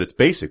 Right. But it's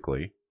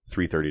basically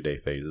 3 30-day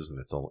phases, and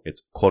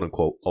it's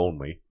quote-unquote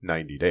only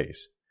 90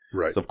 days.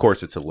 Right. So of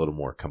course it's a little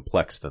more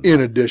complex than in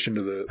that. addition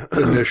to the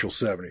initial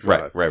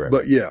 75. Right.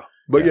 But yeah,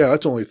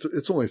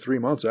 it's only 3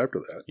 months after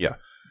that. Yeah.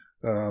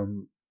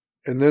 And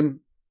then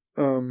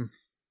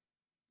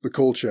the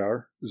cold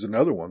shower is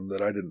another one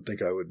that I didn't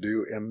think I would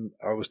do. And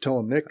I was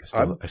telling Nick,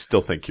 I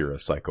still think you're a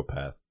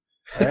psychopath.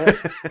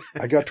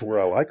 I got to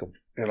where I like them,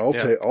 and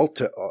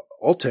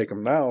I'll take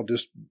them now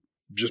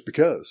just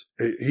because.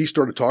 He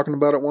started talking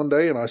about it one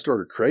day, and I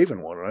started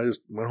craving one, and I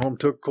just went home and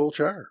took a cold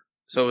shower.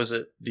 So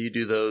do you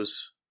do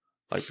those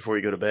like before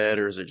you go to bed,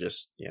 or is it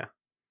just, yeah?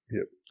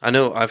 Yep. I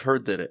know I've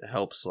heard that it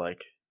helps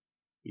like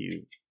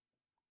you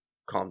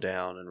calm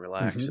down and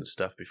relax and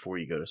stuff before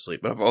you go to sleep.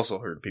 But I've also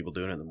heard people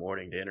doing it in the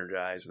morning to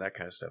energize and that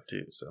kind of stuff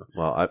too. So,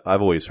 well,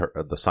 I've always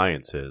heard the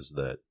science is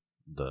that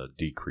the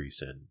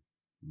decrease in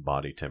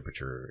body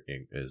temperature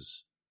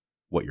is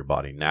what your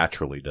body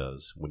naturally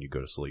does when you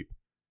go to sleep.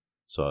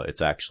 So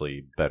it's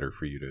actually better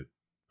for you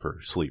for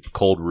sleep.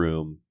 Cold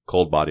room,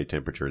 cold body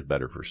temperature is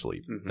better for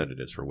sleep than it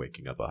is for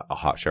waking up. A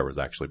hot shower is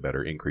actually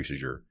better,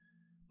 increases your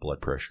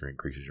blood pressure,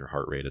 increases your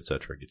heart rate,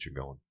 etc., gets you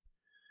going.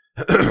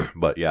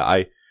 But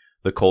yeah,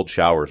 the cold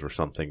showers were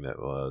something that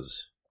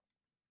was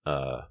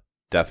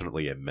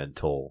definitely a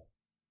mental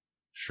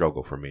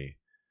struggle for me.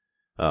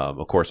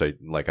 Of course,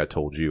 like I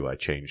told you, I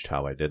changed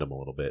how I did them a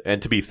little bit.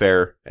 And to be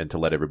fair, and to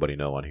let everybody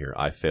know on here,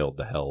 I failed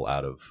the hell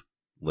out of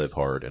Live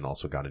Hard and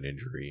also got an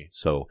injury.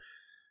 So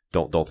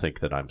don't think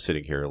that I'm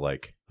sitting here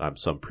like I'm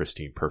some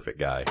pristine, perfect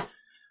guy.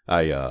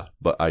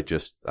 But I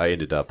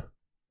ended up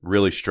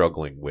really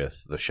struggling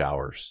with the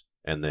showers.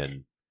 And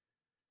then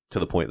to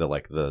the point that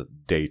like the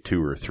day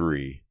 2 or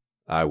 3,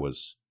 I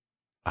was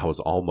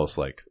almost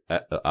like,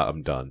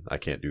 I'm done. I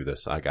can't do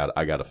this. I got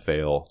to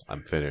fail.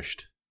 I'm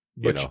finished.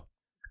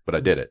 But I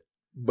did it.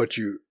 But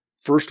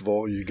first of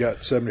all, you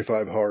got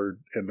 75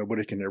 hard, and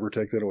nobody can ever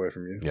take that away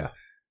from you. Yeah.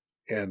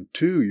 And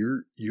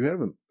 2, you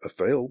haven't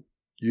failed.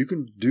 You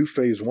can do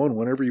phase 1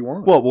 whenever you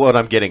want. Well, what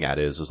I'm getting at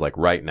is like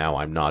right now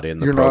I'm not in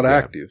the You're program,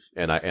 not active,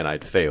 and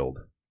I'd failed,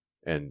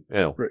 and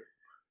right.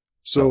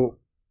 So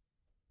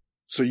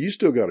you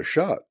still got a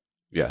shot.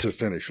 Yeah. To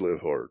finish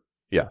Live Hard.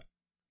 Yeah.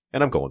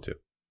 And I'm going to.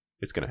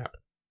 It's going to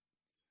happen.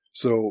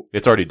 So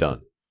it's already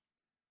done.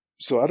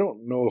 So I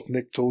don't know if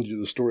Nick told you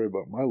the story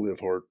about my Live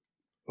Hard.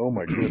 Oh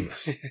my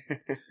goodness.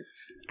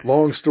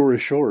 Long story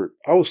short,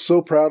 I was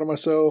so proud of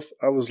myself.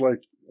 I was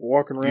like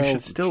walking around. You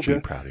should still be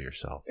proud of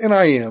yourself. And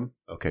I am.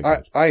 Okay.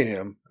 I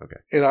am.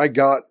 Okay. And I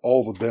got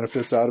all the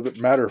benefits out of it.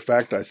 Matter of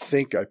fact, I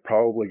think I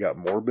probably got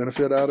more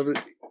benefit out of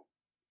it,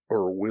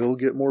 or will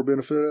get more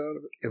benefit out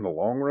of it in the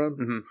long run.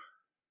 Mm-hmm.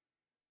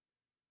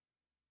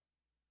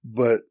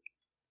 But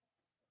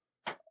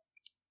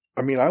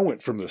I mean, I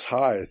went from this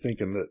high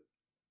thinking that,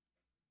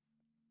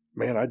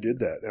 man, I did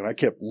that. And I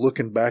kept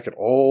looking back at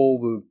all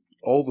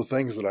the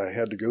things that I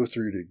had to go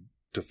through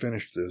to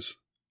finish this.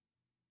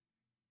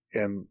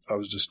 And I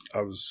was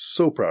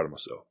so proud of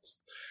myself.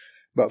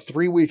 About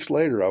 3 weeks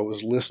later, I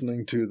was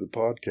listening to the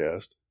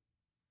podcast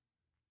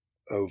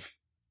of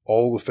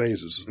all the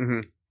phases.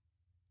 Mm-hmm.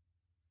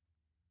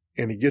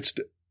 And he gets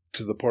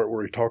to the part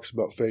where he talks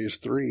about phase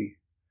 3.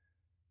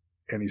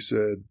 And he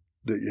said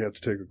that you have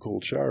to take a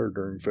cold shower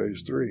during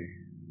phase 3.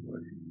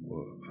 Like,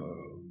 well,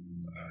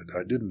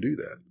 I didn't do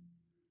that.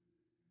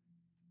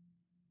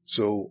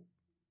 So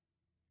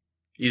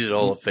you did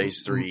all of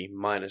phase 3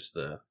 minus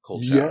the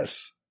cold shower.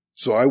 Yes.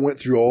 So I went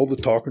through all the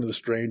talking to the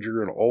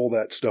stranger and all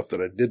that stuff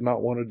that I did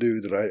not want to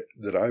do,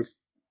 that I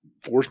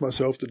forced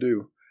myself to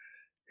do.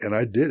 And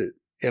I did it.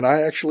 And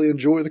I actually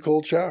enjoy the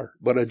cold shower,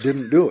 but I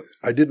didn't do it.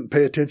 I didn't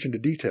pay attention to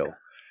detail.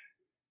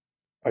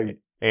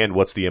 And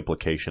what's the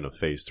implication of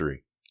phase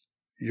 3?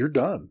 You're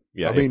done.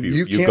 Yeah, I mean,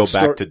 you can't go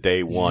start, back to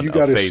day one of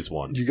phase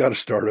 1. You got to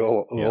start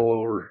all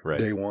over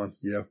day 1.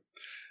 Yeah.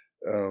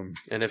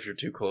 And if you're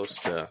too close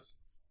to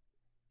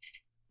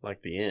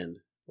like the end,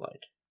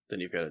 like then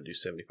you've got to do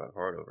 75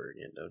 hard over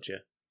again, don't you?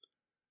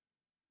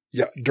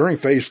 Yeah. During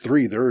phase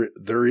 3,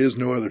 there is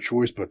no other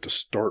choice but to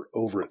start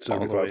over at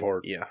 75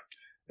 hard. Yeah.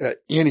 At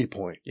any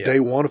point. Yeah. Day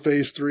 1 of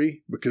phase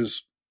 3,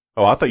 because.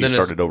 Oh, I thought you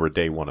started over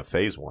day 1 of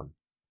phase 1.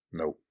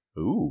 No.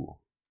 Ooh.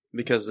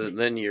 Because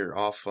then you're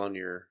off on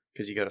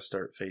because you got to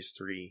start phase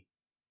 3.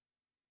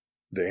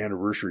 The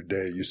anniversary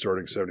day, you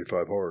starting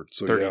 75 hard.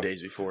 So 30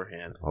 days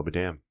beforehand. I'll be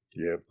damned.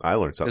 Yeah. I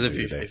learned something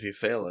Because if you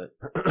fail it,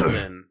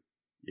 then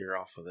you're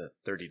off with it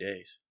 30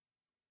 days.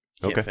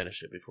 You can't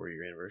finish it before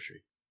your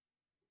anniversary.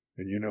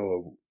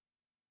 And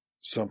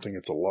something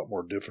that's a lot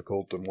more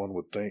difficult than one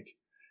would think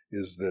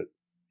is that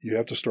you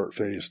have to start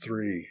phase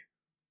 3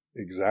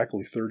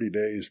 exactly 30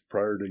 days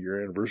prior to your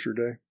anniversary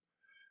day.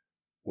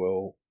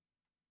 Well,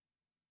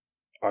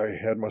 I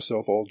had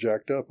myself all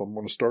jacked up. I'm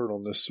going to start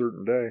on this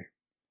certain day,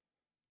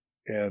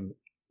 and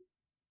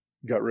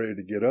got ready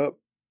to get up.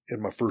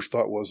 And my first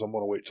thought was, I'm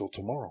going to wait till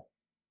tomorrow.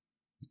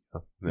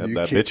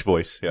 That bitch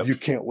voice. Yep. You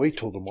can't wait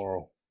till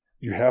tomorrow.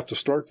 You have to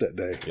start that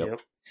day.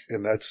 Yep.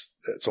 And that's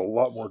a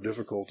lot more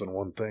difficult than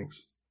one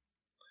thinks.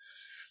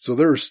 So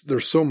there's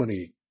so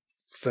many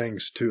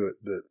things to it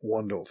that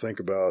one don't think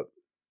about.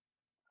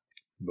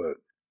 But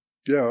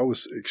yeah, I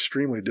was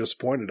extremely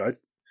disappointed.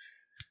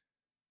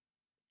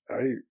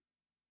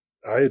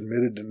 I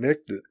admitted to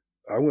Nick that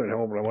I went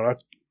home, and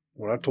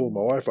when I told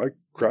my wife, I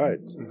cried.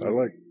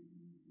 Mm-hmm.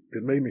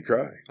 It made me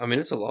cry. I mean,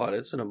 it's a lot.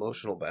 It's an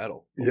emotional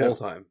battle the whole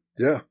time.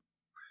 Yeah.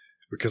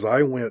 Because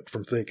I went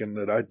from thinking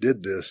that I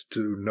did this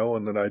to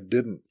knowing that I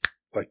didn't,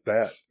 like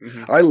that.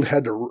 Mm-hmm.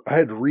 I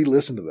had to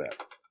re-listen to that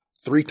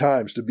 3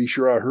 times to be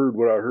sure I heard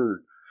what I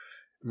heard.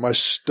 My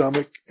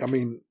stomach,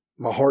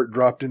 my heart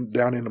dropped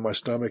down into my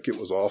stomach. It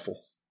was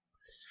awful.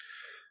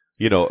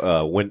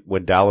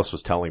 When Dallas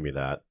was telling me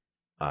that,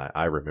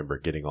 I remember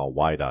getting all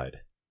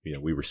wide-eyed.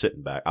 We were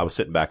sitting back. I was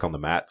sitting back on the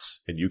mats,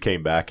 and you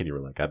came back, and you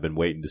were like, "I've been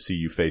waiting to see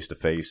you face to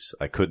face.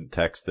 I couldn't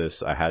text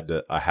this. I had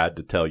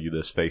to tell you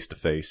this face to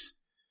face."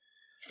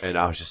 And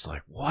I was just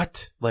like,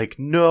 "What? Like,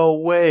 no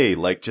way!"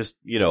 Like, just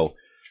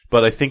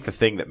But I think the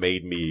thing that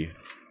made me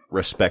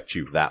respect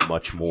you that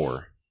much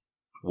more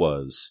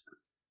was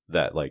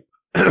that, like,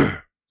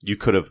 you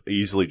could have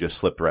easily just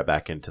slipped right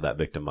back into that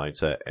victim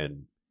mindset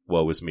and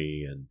woe is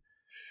me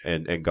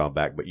and gone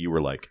back, but you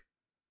were like,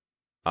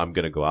 I'm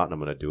going to go out and I'm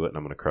going to do it and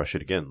I'm going to crush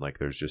it again. Like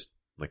there's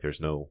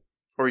no,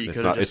 or you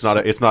could it's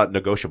not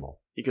negotiable.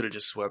 You could have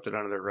just swept it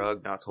under the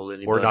rug, not told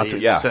anybody, or not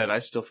said, I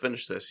still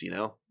finished this,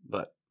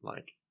 but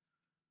like,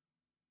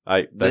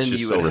 then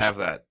you would have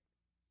that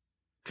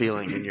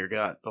feeling in your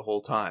gut the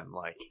whole time.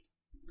 Like,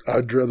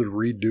 I'd rather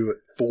redo it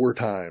 4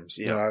 times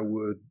than I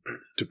would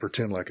to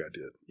pretend like I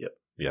did. Yep.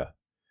 Yeah.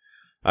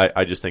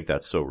 I just think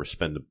that's so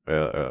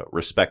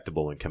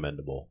respectable and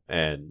commendable.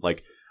 And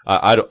like,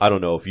 I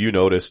don't know if you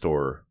noticed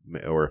or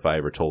if I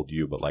ever told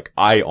you, but like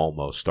I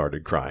almost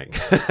started crying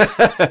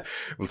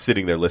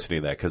sitting there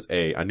listening to that because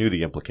I knew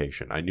the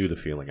implication. I knew the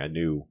feeling. I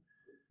knew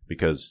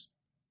because,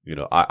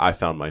 I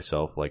found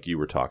myself like you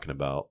were talking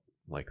about,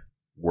 like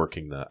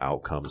working the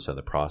outcomes and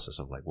the process.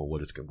 I'm like, well,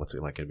 what's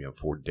it like going to be on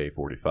day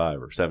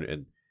 45 or 70?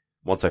 And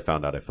once I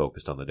found out, I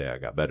focused on the day I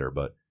got better.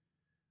 But,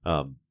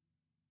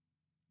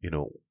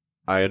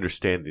 I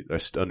understood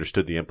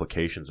the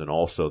implications and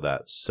also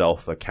that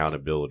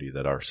self-accountability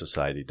that our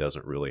society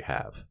doesn't really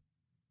have.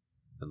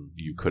 And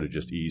you could have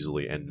just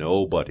easily, and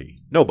nobody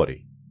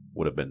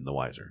would have been the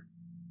wiser.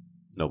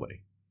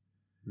 Nobody.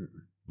 Mm-hmm.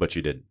 But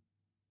you didn't.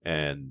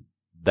 And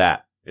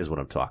that is what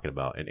I'm talking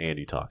about, and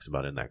Andy talks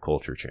about in that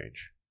culture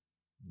change.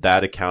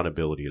 That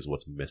accountability is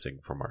what's missing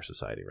from our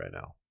society right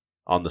now.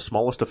 On the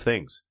smallest of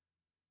things.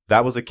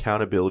 That was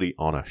accountability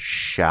on a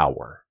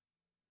shower.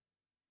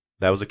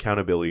 That was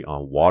accountability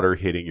on water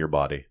hitting your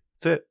body.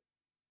 That's it.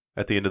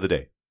 At the end of the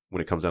day,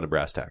 when it comes down to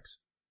brass tacks.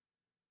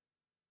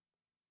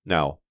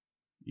 Now,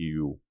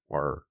 you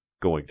are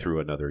going through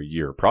another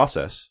year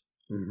process,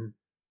 mm-hmm.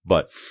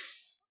 but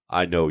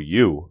I know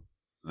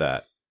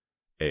that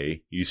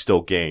you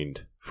still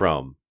gained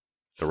from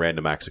the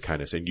random acts of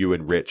kindness, and you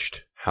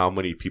enriched how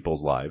many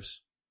people's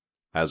lives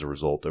as a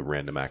result of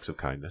random acts of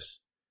kindness.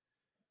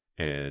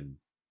 And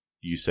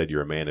you said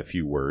you're a man of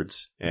few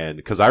words. And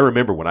because I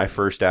remember when I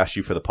first asked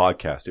you for the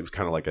podcast, it was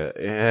kind of like like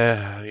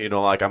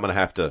I'm going to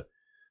have to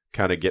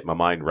kind of get my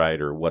mind right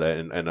or what.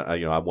 And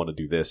I want to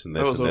do this and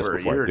this and this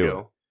before I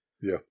do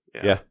it.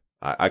 Yeah.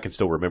 I can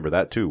still remember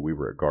that too. We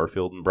were at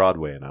Garfield and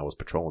Broadway and I was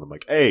patrolling. I'm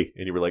like, hey,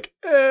 and you were like,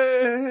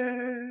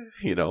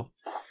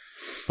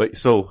 but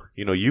so,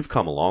 you've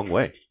come a long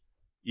way,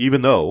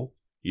 even though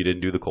you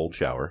didn't do the cold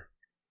shower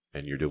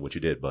and you're doing what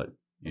you did, but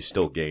you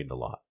still gained a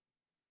lot.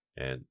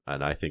 And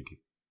I think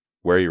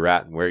where you're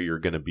at and where you're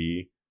going to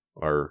be,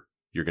 you're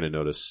going to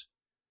notice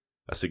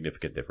a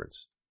significant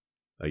difference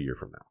a year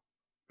from now.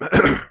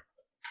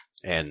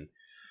 And,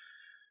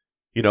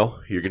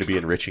 you're going to be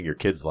enriching your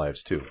kids'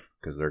 lives too,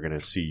 because they're going to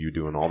see you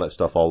doing all that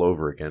stuff all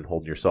over again,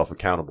 holding yourself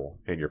accountable,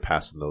 and you're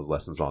passing those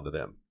lessons on to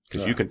them.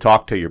 Because you can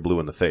talk till you're blue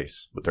in the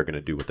face, but they're going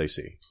to do what they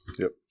see.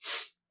 Yep.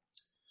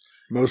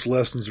 Most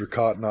lessons are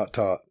caught, not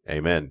taught.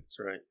 Amen. That's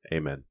right.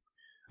 Amen.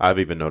 I've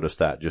even noticed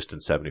that just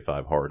in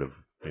 75 hard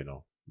of,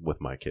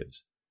 with my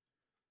kids.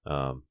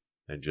 And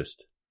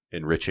just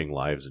enriching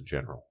lives in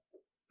general.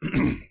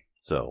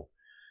 So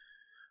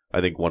I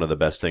think one of the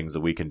best things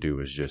that we can do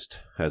is just,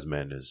 as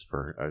men, is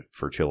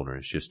for children,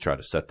 is just try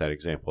to set that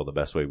example the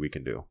best way we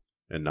can do,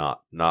 and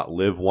not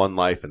live one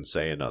life and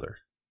say another,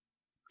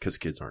 because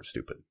kids aren't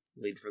stupid.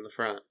 Lead from the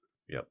front.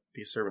 Yep.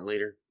 Be a servant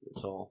leader.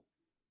 It's all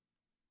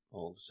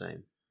the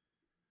same.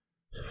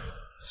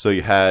 So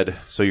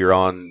you're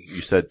on.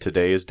 You said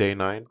today is day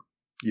 9.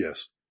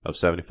 Yes. Of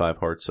 75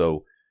 hard.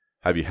 So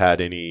have you had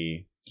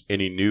any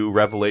new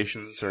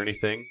revelations or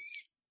anything?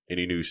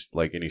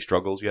 Any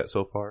struggles yet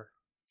so far?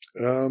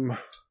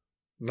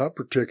 Not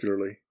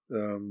particularly.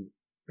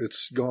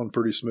 It's gone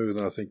pretty smooth,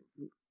 and I think,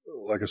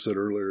 like I said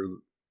earlier,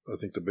 I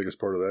think the biggest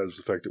part of that is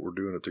the fact that we're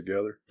doing it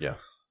together. Yeah.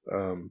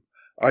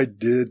 I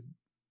did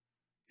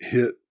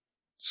hit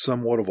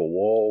somewhat of a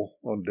wall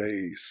on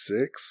day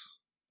 6.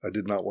 I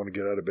did not want to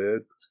get out of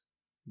bed.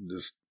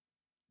 Just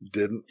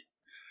didn't.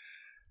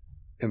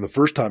 And the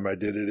first time I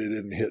did it, it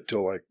didn't hit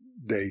till like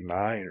day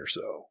 9 or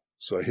so.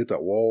 So I hit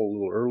that wall a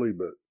little early,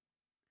 but.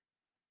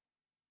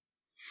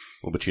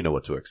 Well, but you know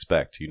what to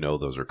expect. You know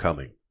those are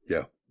coming.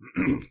 Yeah.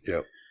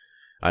 Yeah.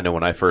 I know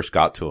when I first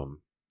got to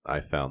them,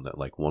 I found that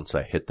once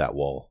I hit that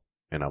wall,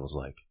 and I was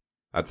like,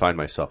 I'd find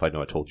myself, I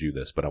know I told you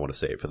this, but I want to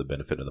say it for the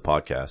benefit of the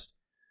podcast,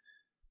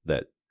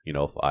 that,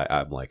 if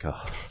I'm like,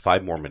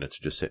 5 more minutes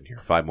of just sitting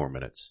here, 5 more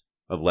minutes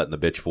of letting the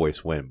bitch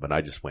voice win. But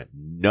I just went,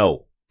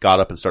 no, got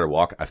up and started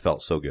walking. I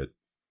felt so good.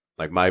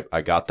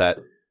 I got that.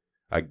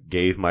 I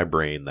gave my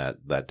brain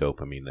that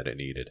dopamine that it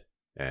needed,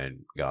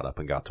 and got up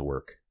and got to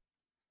work.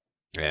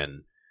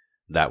 And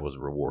that was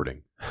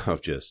rewarding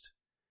of just,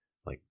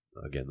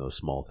 again, those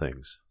small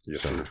things.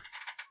 Yes, sir.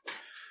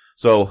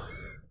 So,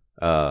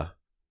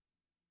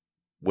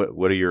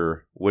 what are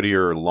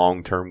your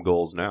long-term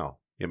goals now?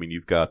 I mean,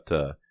 you've got,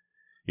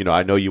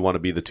 I know you want to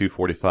be the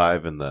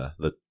 245 and the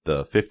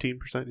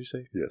 15%, you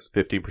say? Yes.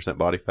 15%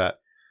 body fat.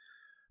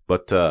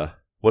 But,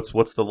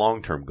 what's the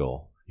long-term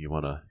goal? You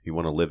want to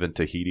live in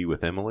Tahiti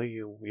with Emily,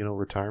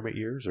 retirement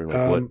years, or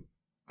what?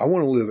 I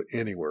want to live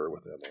anywhere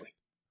with Emily.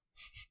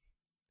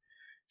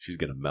 She's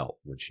going to melt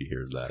when she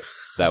hears that.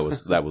 That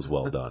was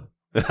well done.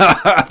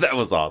 That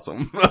was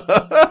awesome.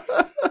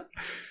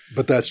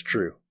 But that's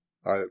true.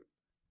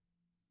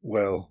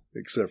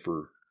 Except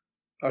for,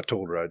 I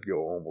told her I'd go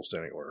almost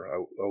anywhere.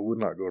 I would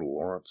not go to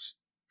Lawrence.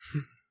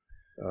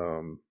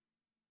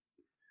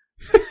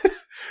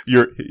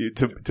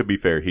 To be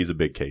fair, he's a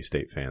big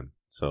K-State fan.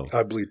 So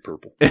I bleed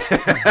purple.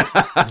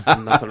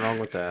 Nothing wrong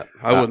with that.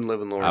 I wouldn't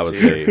live in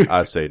Lawrence.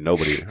 I'd say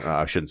nobody.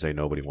 I shouldn't say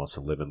nobody wants to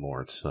live in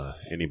Lawrence.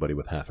 Anybody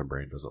with half a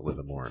brain doesn't live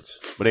in Lawrence.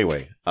 But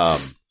anyway, I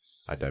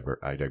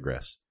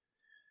digress.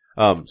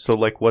 So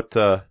what?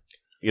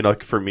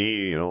 For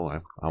me,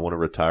 I want to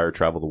retire,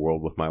 travel the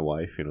world with my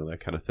wife. That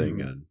kind of thing.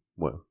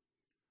 Mm-hmm. And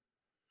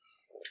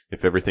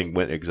if everything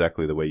went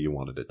exactly the way you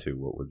wanted it to,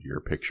 what would your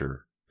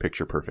picture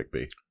perfect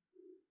be?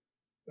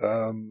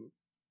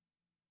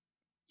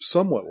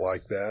 Somewhat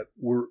like that.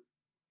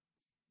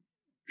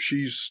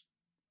 She's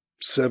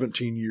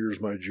 17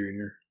 years my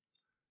junior,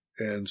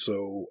 and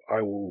so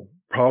I will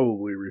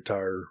probably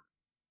retire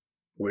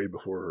way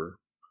before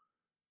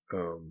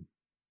her.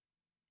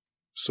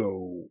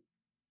 So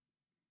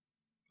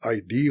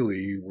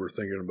ideally, we're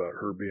thinking about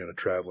her being a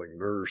traveling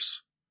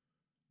nurse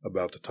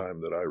about the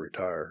time that I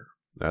retire.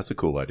 That's a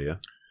cool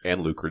idea.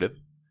 And lucrative.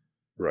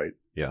 Right.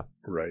 Yeah.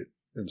 Right.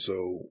 And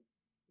so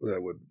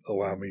that would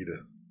allow me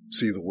to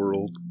see the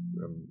world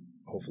and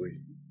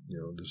hopefully,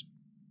 just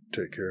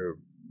take care of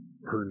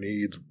her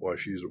needs while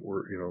she's at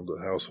work,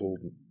 the household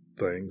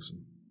things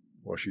and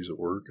while she's at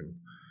work, and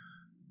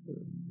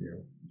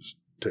just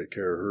take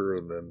care of her.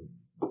 And then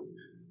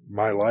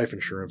my life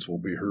insurance will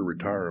be her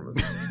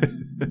retirement.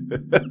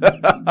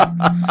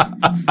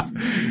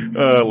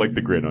 I like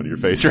the grin on your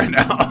face right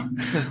now.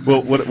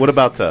 Well, what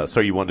about, so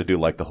you want to do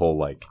the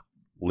whole,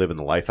 living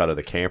the life out of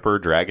the camper,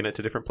 dragging it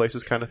to different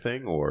places kind of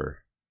thing, or?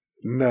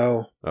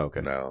 No.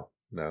 Okay. No,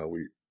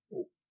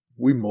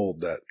 we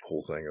mulled that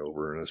whole thing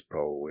over, and it's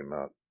probably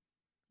not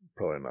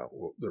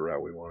the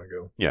route we want to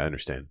go. Yeah, I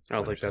understand. I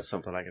don't think that's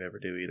something I could ever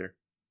do either.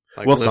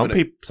 Well, some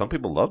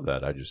people love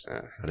that. I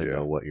didn't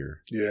know what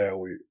you're. Yeah,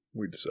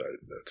 we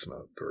decided that's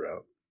not the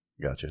route.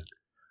 Gotcha.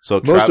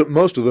 So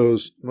most of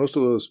those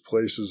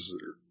places,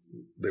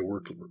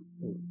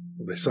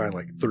 they sign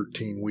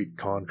 13-week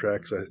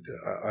contracts.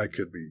 I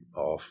could be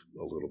off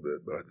a little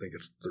bit, but I think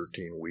it's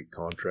 13-week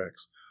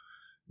contracts,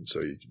 and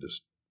so you could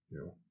just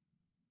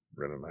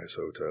rent a nice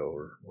hotel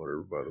or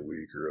whatever by the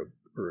week, or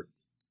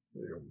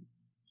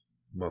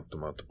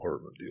month-to-month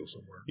apartment deal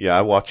somewhere. Yeah,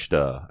 I watched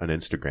an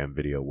Instagram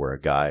video where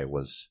a guy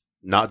was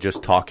not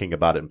just talking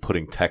about it and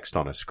putting text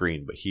on a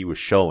screen, but he was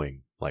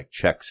showing like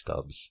check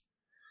stubs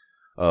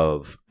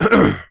of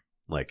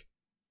like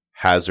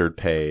hazard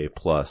pay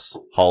plus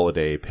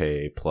holiday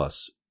pay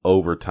plus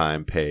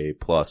overtime pay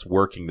plus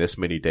working this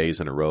many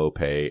days in a row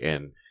pay.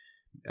 And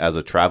as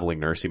a traveling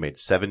nurse, he made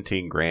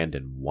 $17,000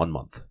 in 1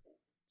 month.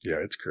 Yeah,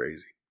 it's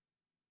crazy.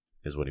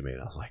 Is what he made.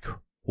 I was like,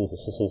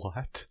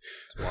 what?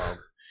 Wow.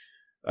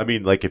 I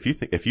mean, like,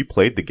 if you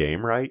played the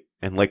game right,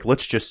 and like,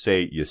 let's just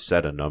say you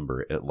set a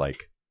number at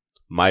like,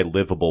 my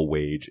livable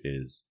wage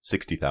is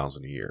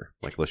 $60,000 a year.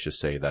 Like, let's just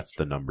say that's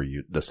the number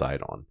you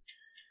decide on.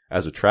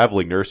 As a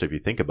traveling nurse, if you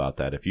think about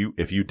that, if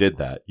you did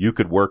that, you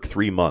could work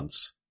 3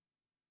 months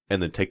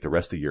and then take the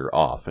rest of the year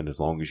off. And as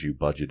long as you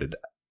budgeted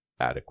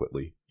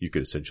adequately, you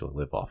could essentially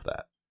live off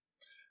that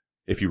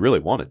if you really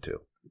wanted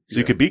to. So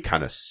you could be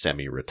kind of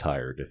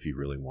semi-retired if you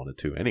really wanted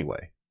to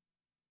anyway.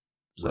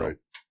 So right.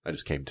 That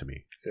just came to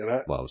me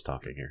while I was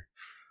talking here.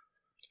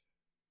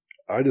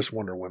 I just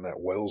wonder when that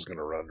well's going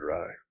to run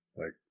dry.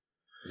 Like,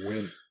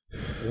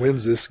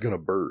 when's this going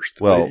to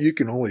burst? Well, you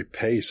can only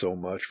pay so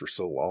much for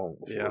so long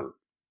before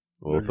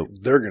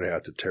they're going to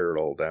have to tear it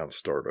all down and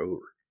start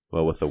over.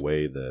 Well, with the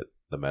way that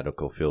the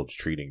medical field's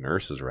treating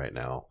nurses right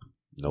now,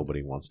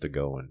 nobody wants to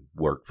go and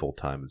work full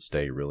time and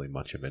stay really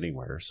much of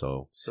anywhere.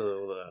 So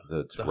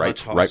it's ripe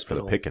for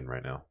the picking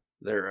right now.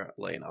 They're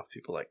laying off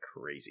people like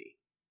crazy.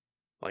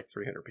 Like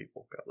 300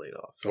 people got laid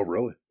off. Oh,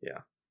 really? Yeah.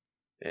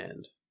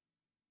 And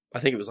I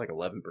think it was like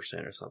 11%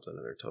 or something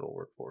of their total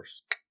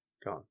workforce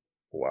gone.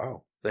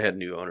 Wow. They had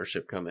new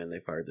ownership come in. They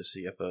fired the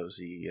CFO,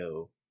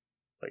 CEO,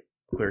 like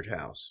cleared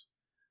house.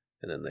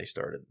 And then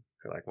they're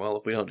like, well,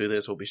 if we don't do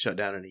this, we'll be shut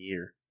down in a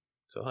year.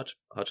 So Hutch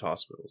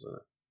Hospital's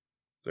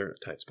they're in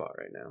a tight spot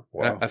right now.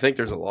 Wow. I think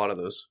there's a lot of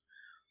those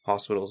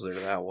hospitals that are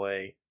that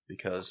way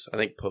because I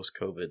think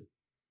post-COVID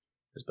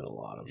there's been a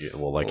lot of... Yeah,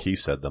 well, like he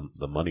said,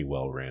 the money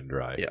well ran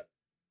dry. Yeah.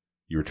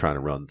 You were trying to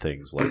run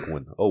things like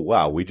when, oh,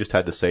 wow, we just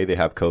had to say they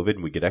have COVID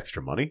and we get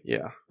extra money?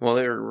 Yeah. Well,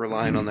 they were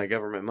relying on that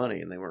government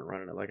money and they weren't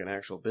running it like an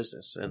actual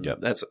business. And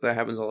that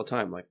happens all the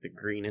time, like the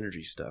green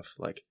energy stuff.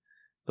 Like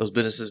those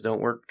businesses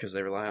don't work because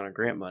they rely on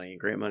grant money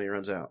and grant money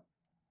runs out.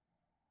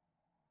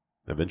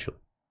 Eventually.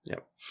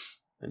 Yep.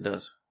 It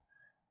does.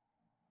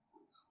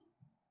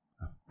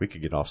 We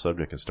could get off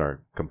subject and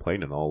start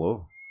complaining all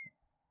over.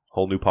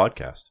 Whole new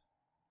podcast.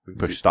 We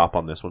can push stop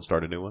on this one,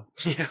 start a new one.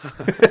 Yeah.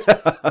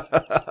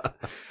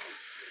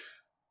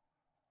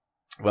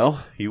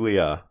 Well,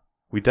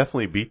 we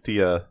definitely beat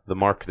the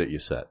mark that you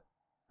set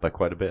by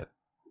quite a bit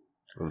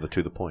of the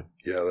to the point.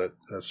 Yeah,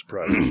 that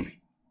surprises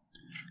me.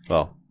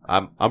 Well,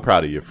 I'm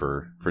proud of you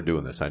for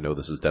doing this. I know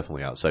this is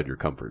definitely outside your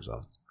comfort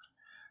zone.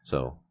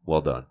 So,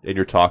 well done. And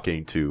you're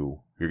going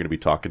to be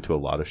talking to a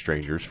lot of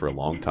strangers for a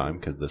long time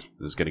because this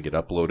is going to get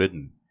uploaded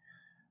and,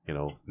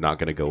 not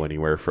going to go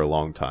anywhere for a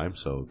long time.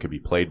 So it could be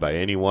played by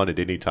anyone at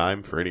any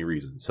time for any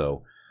reason.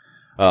 So,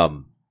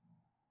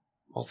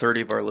 all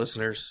 30 of our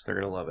listeners, they're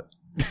going to love it.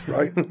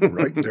 Right.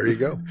 There you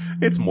go.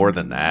 It's more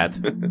than that.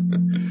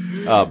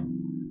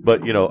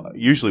 But,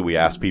 usually we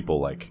ask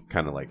people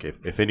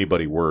if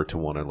anybody were to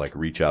want to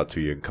reach out to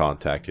you and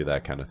contact you,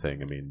 that kind of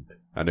thing. I mean,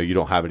 I know you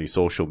don't have any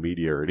social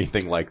media or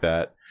anything like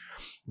that,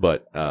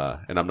 but,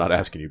 and I'm not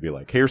asking you to be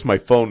like, here's my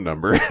phone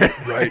number.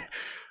 Right.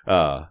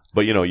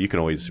 But you can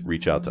always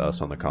reach out to us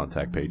on the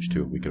contact page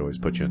too. We could always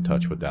put you in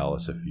touch with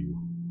Dallas if you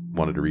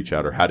wanted to reach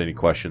out or had any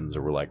questions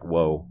or were like,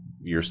 whoa,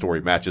 your story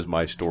matches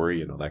my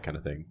story, that kind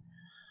of thing.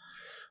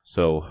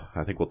 So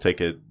I think we'll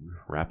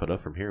wrap it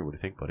up from here. What do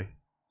you think, buddy?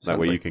 That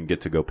way you can get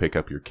to go pick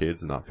up your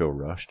kids and not feel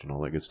rushed and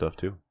all that good stuff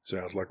too.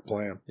 Sounds like a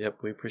plan. Yep,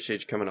 we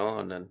appreciate you coming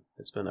on, and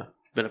it's been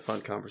a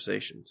fun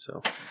conversation.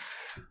 So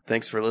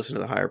thanks for listening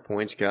to the Higher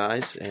Points,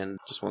 guys. And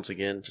just once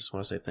again, just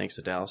want to say thanks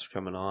to Dallas for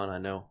coming on. I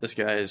know this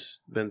guy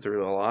has been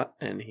through a lot,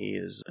 and he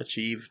has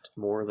achieved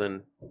more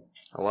than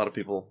a lot of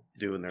people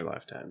do in their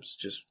lifetimes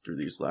just through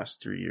these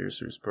last 3 years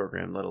through his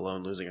program, let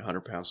alone losing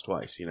 100 pounds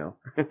twice,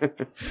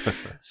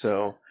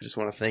 So just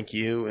want to thank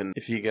you. And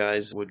if you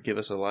guys would give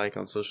us a like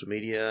on social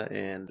media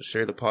and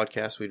share the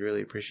podcast, we'd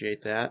really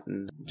appreciate that.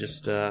 And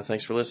just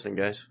thanks for listening,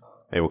 guys.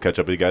 Hey, we'll catch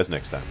up with you guys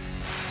next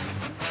time.